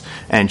surfaced,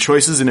 and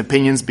choices and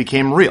opinions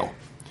became real.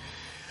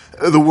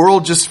 The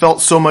world just felt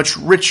so much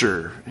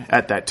richer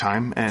at that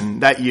time,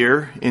 and that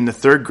year, in the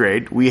 3rd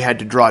grade, we had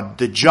to draw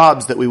the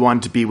jobs that we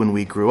wanted to be when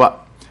we grew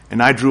up.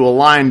 And I drew a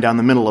line down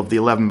the middle of the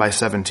 11 by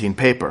 17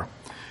 paper.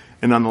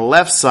 And on the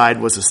left side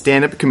was a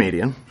stand-up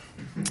comedian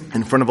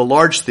in front of a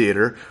large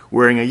theater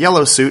wearing a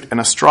yellow suit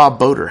and a straw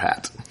boater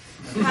hat.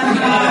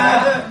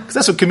 Because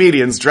that's what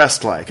comedians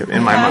dressed like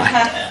in my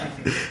mind.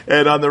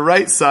 And on the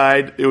right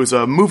side, it was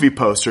a movie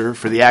poster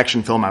for the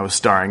action film I was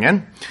starring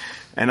in.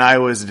 And I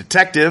was a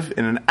detective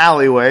in an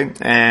alleyway,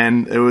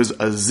 and there was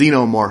a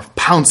xenomorph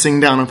pouncing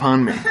down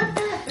upon me.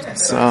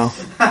 So,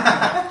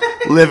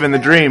 living the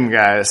dream,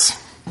 guys.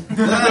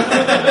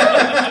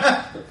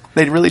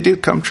 They really do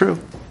come true.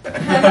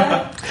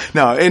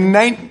 No, in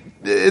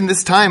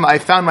this time, I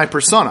found my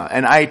persona,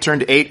 and I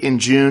turned 8 in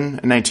June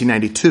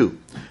 1992.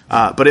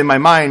 But in my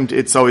mind,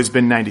 it's always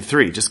been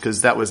 93, just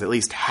because that was at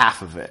least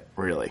half of it,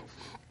 really.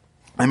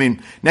 I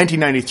mean,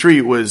 1993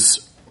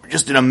 was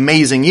just an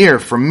amazing year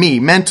for me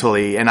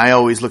mentally, and I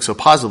always look so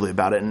positively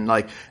about it. And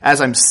like, as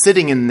I'm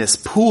sitting in this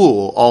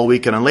pool all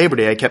weekend on Labor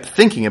Day, I kept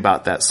thinking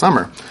about that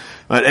summer.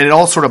 And it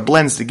all sort of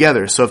blends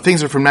together. So if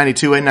things are from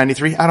 92 and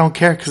 93, I don't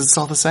care because it's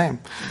all the same.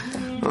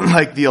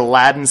 Like the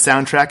Aladdin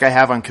soundtrack I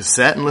have on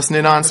cassette and listen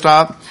to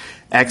nonstop,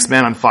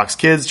 X-Men on Fox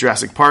Kids,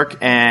 Jurassic Park,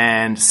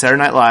 and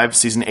Saturday Night Live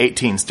Season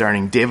 18,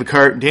 starring Dana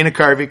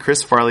Carvey,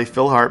 Chris Farley,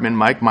 Phil Hartman,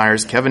 Mike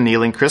Myers, Kevin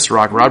Nealon, Chris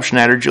Rock, Rob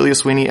Schneider, Julia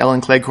Sweeney,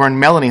 Ellen Cleghorn,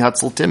 Melanie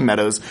Hutzel, Tim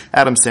Meadows,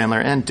 Adam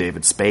Sandler, and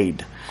David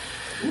Spade.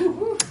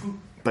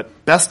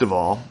 But best of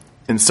all,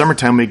 in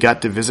summertime we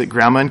got to visit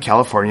Grandma in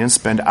California and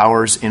spend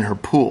hours in her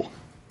pool.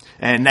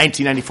 And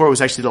 1994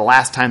 was actually the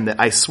last time that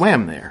I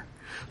swam there.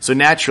 So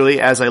naturally,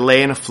 as I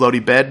lay in a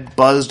floaty bed,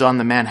 buzzed on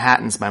the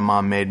Manhattans my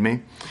mom made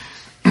me,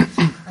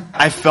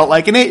 I felt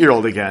like an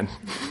 8-year-old again.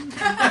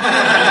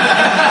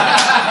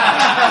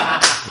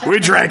 We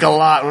drank a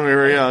lot when we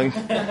were young.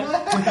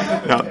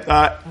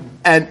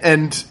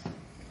 And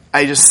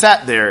I just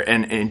sat there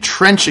and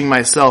entrenching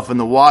myself in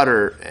the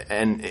water,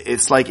 and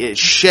it's like it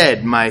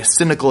shed my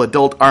cynical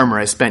adult armor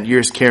I spent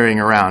years carrying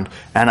around,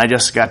 and I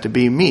just got to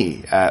be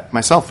me,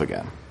 myself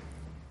again.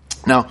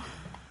 Now,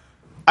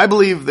 I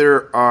believe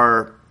there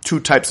are 2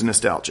 types of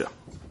nostalgia.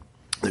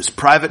 There's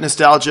private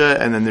nostalgia,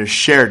 and then there's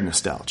shared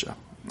nostalgia.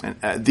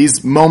 And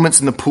these moments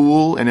in the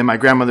pool and in my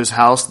grandmother's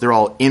house, they're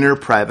all inner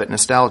private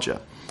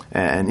nostalgia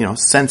and,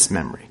 sense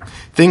memory.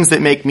 Things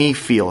that make me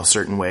feel a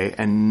certain way,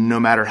 and no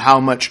matter how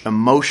much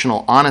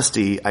emotional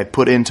honesty I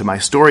put into my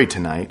story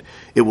tonight,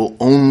 it will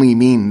only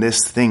mean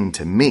this thing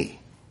to me.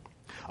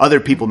 Other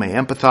people may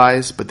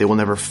empathize, but they will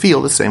never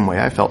feel the same way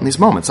I felt in these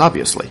moments,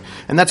 obviously.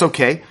 And that's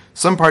okay.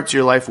 Some parts of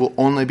your life will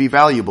only be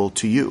valuable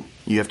to you.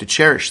 You have to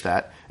cherish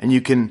that And you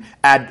can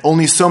add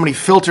only so many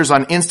filters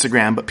on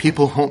Instagram, but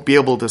people won't be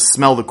able to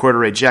smell the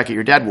corduroy jacket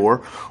your dad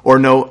wore or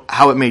know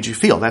how it made you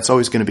feel. That's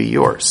always going to be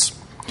yours.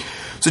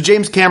 So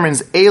James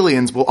Cameron's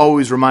Aliens will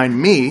always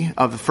remind me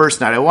of the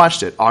first night I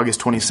watched it, August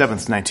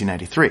 27th,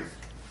 1993.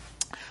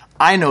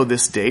 I know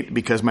this date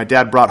because my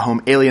dad brought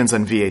home Aliens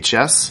on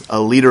VHS,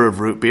 a liter of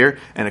root beer,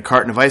 and a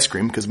carton of ice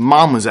cream because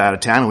Mom was out of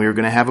town and we were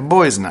going to have a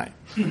boys' night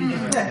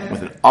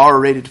with an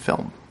R-rated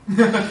film.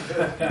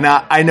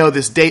 Now, I know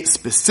this date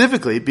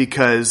specifically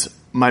because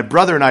my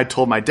brother and I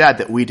told my dad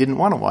that we didn't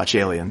want to watch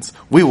Aliens.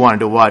 We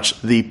wanted to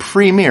watch the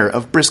premiere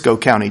of Briscoe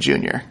County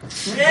Jr.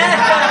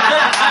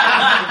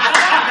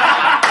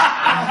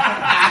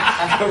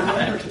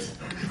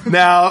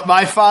 Now,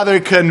 my father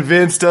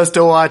convinced us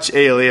to watch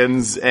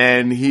Aliens,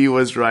 and he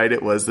was right.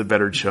 It was the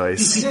better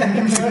choice.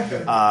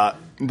 That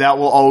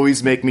will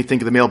always make me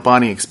think of the male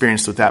bonding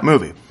experience with that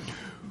movie,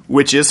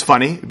 which is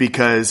funny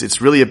because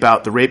it's really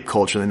about the rape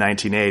culture in the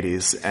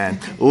 1980s and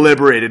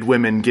liberated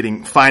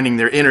women finding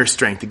their inner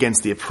strength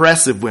against the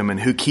oppressive women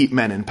who keep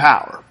men in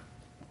power.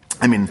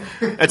 I mean,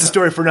 that's a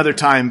story for another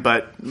time,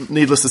 but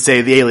needless to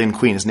say, the alien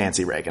queen is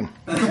Nancy Reagan.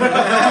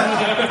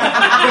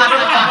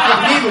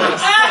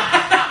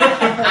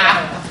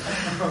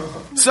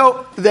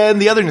 So then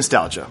the other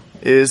nostalgia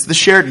is the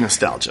shared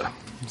nostalgia.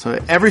 So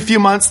every few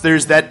months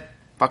there's that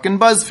fucking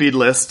BuzzFeed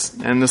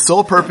list, and the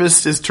sole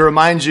purpose is to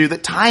remind you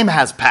that time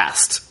has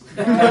passed.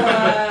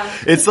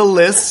 It's a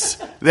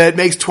list that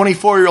makes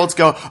 24-year-olds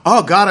go,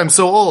 oh God, I'm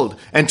so old.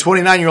 And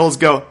 29-year-olds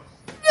go,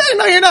 yeah,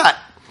 no, you're not.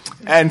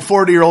 And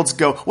 40-year-olds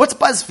go, what's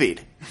BuzzFeed?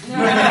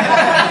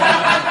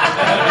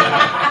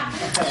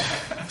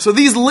 So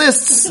these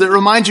lists that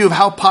remind you of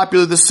how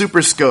popular the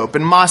Super Scope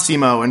and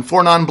Massimo and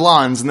Four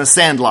Non-Blondes and The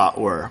Sandlot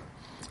were.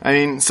 I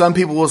mean, some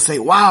people will say,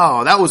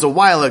 wow, that was a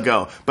while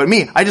ago. But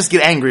me, I just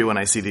get angry when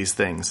I see these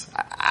things.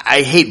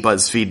 I hate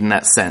BuzzFeed in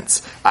that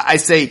sense. I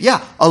say,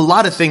 yeah, a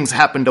lot of things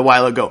happened a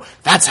while ago.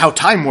 That's how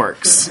time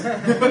works.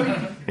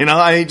 You know,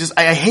 I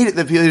hate it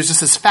that there's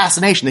just this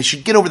fascination. They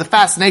should get over the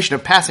fascination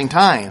of passing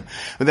time.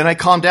 But then I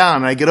calm down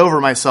and I get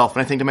over myself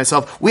and I think to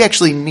myself, we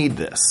actually need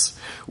this.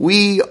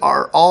 We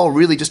are all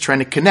really just trying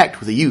to connect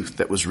with a youth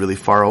that was really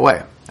far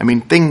away. I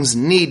mean, things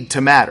need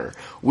to matter.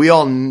 We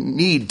all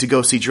need to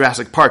go see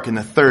Jurassic Park in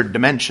the third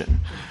dimension.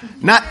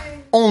 Not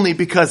only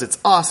because it's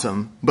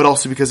awesome, but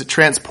also because it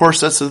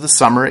transports us to the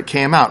summer it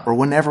came out, or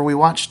whenever we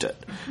watched it.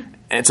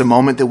 And it's a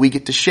moment that we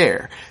get to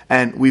share.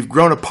 And we've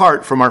grown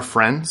apart from our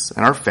friends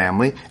and our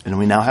family, and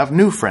we now have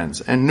new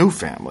friends and new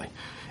family.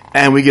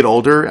 And we get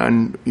older,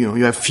 and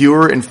you have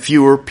fewer and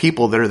fewer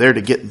people that are there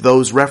to get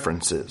those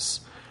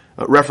references.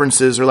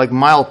 References are like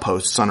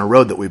mileposts on a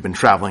road that we've been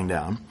traveling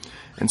down.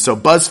 And so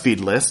BuzzFeed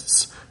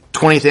lists,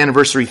 20th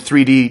anniversary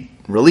 3D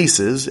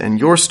releases, and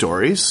your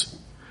stories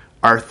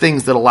are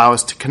things that allow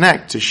us to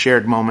connect to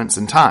shared moments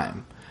in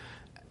time.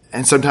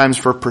 And sometimes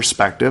for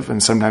perspective,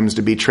 and sometimes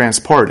to be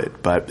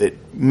transported. But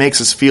it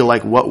makes us feel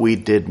like what we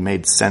did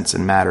made sense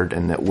and mattered,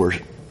 and that we're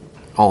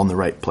all in the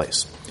right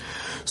place.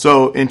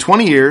 So in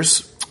 20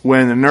 years,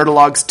 when the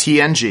Nerdologues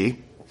TNG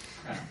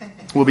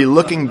will be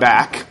looking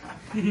back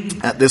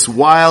at this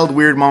wild,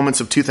 weird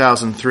moments of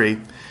 2003,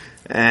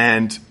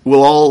 and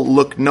we'll all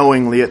look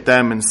knowingly at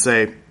them and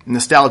say,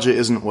 nostalgia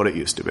isn't what it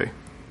used to be.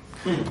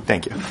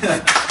 Thank you. I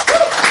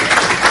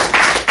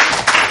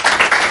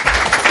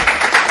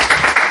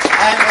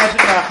imagine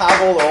a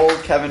hobbled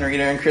old Kevin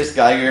Reeder and Chris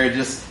Geiger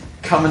just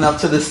coming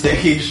up to the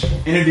stage,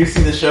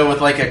 introducing the show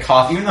with like a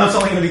coffee, even though it's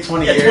only going to be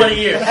 20 years. 20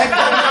 years.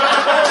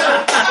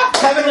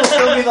 Kevin will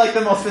still be like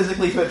the most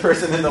physically fit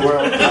person in the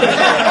world.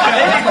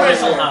 Maybe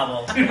Chris will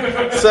hobble.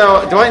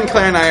 So, Dwight and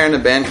Claire and I are in a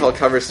band called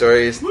Cover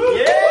Stories.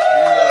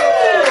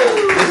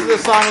 This is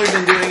a song we've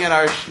been doing at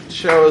our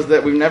shows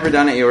that we've never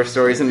done at Your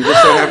Stories, and it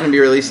just so happened to be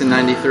released in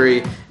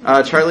 '93.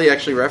 Charlie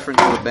actually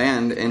referenced the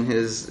band in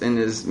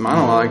his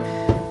monologue.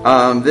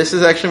 This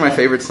is actually my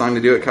favorite song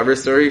to do at Cover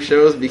Story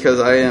shows because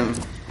I am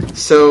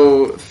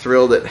so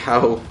thrilled at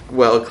how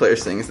well Claire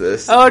sings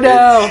this. Oh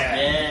no!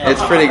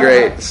 It's pretty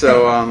great.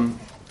 So,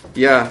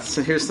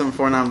 so here's some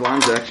Four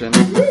Non-Blondes action.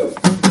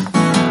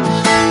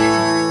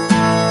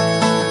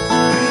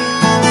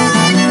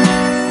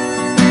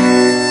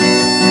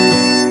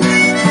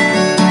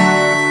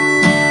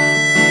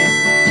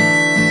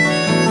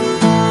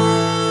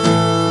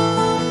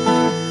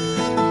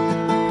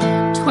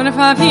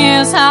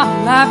 Years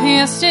I'm alive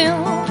here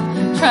still,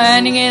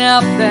 trying to get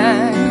up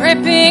that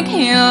great big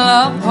hill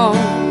of hope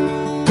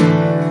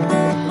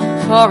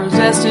for a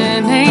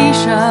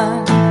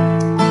destination.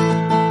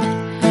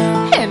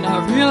 And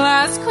I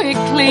realized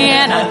quickly,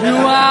 and I knew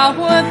I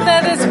would,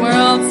 that this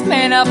world's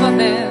made up of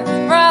this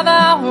brother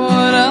I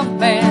would have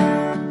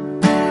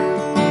been,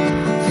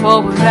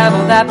 for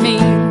whatever that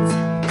means.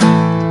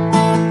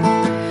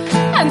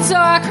 And so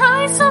I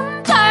cry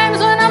sometimes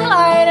when I'm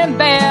lying in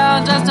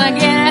bed, just to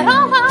get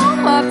over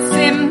what's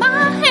in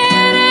my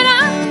head,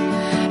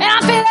 and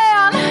I'm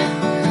feeling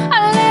a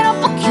little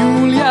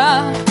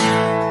peculiar.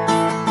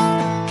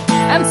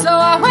 And so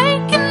I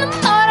wake in the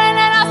morning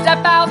and I step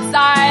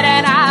outside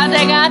and I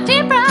take a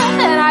deep breath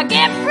and I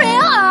get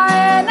real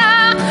high and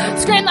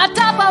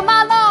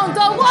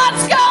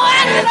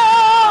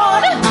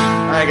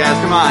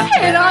Come on.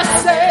 And I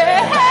say,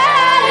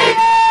 hey,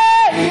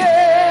 yeah,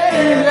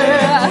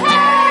 yeah,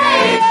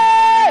 hey,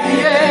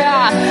 yeah,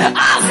 yeah.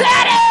 I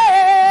said,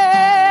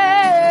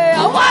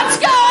 hey, what's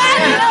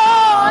going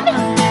on?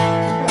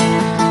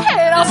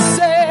 And I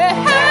say,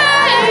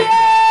 hey,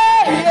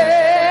 yeah,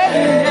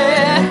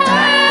 yeah,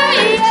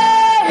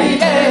 hey,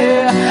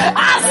 yeah.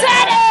 I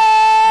said,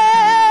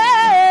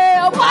 hey,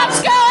 what's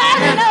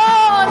going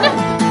on?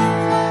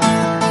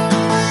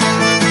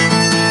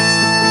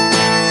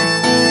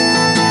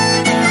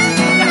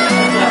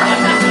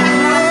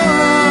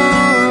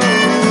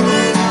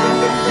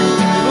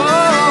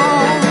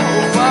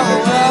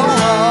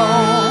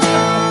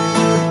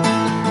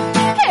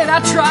 And I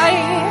try.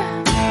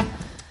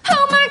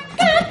 Oh my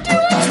God, do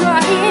I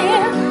try?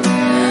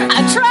 I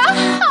try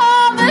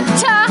all the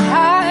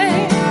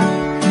time.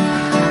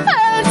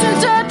 It's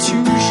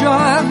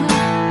institution.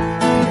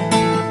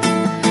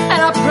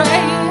 And I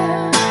pray.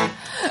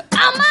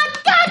 Oh my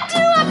God,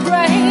 do I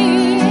pray?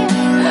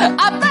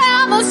 I pray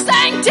on the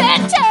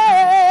sanctity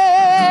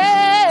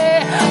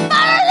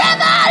for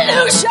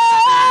revolution.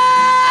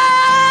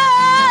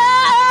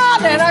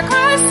 And I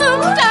cry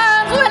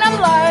sometimes when I'm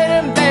lying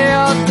in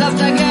bed just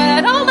to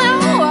get all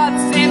of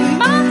what's in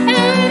my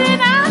head,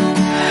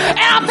 and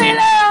I'm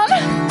feeling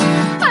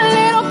a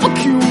little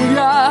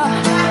peculiar.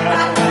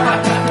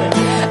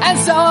 And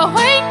so I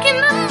wake in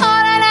the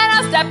morning and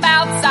I step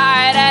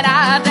outside and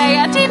I take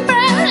a deep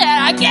breath and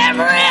I get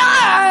real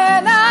high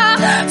and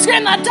I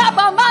scream the top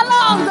of my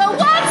lungs,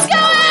 what's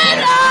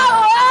going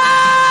on?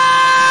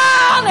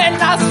 And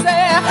I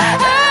say,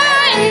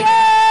 hey,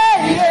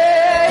 yeah,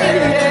 yeah,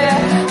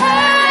 yeah,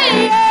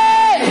 hey,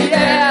 yeah,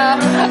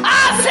 yeah. I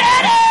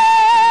said,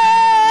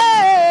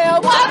 hey,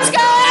 what's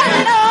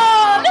going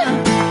on?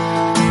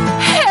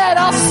 And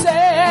I'll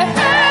say,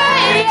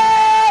 hey,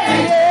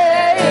 yeah,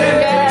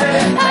 yeah,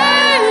 yeah,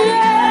 hey,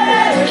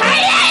 yeah,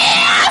 hey,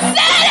 yeah. I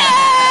said,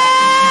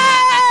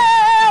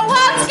 hey,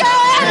 what's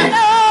going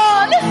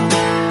on?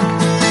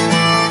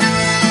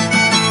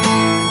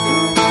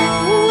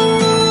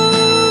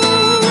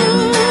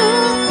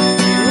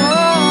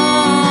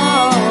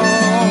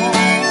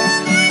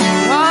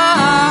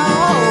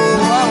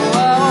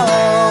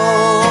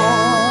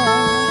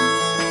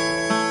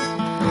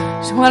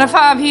 So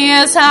 25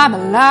 years I'm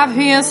alive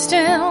here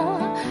still,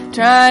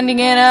 trying to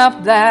get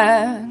up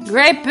that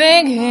great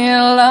big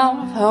hill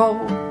of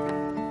hope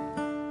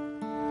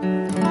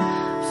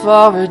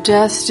for a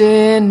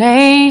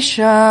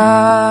destination.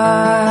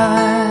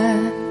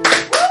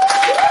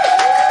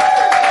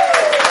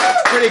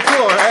 Pretty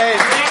cool, right?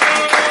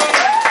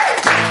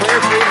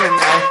 Claire Friedman,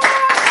 though.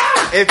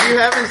 If you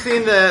haven't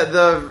seen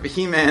the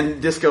He-Man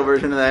disco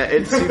version of that,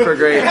 it's super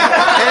great.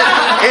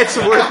 It's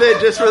worth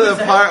it just for the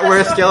part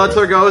where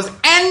Skeletor goes, and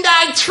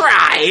I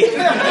try!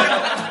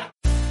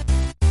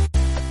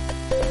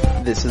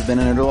 This has been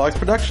a Nerdologues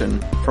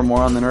production. For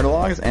more on the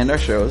Nerdologues and our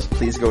shows,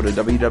 please go to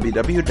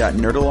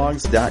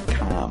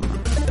www.nerdologues.com.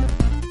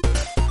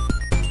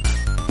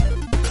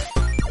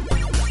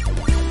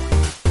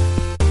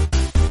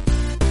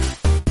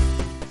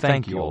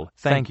 Thank you.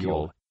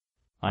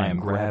 I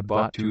am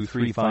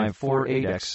GrabBot23548X.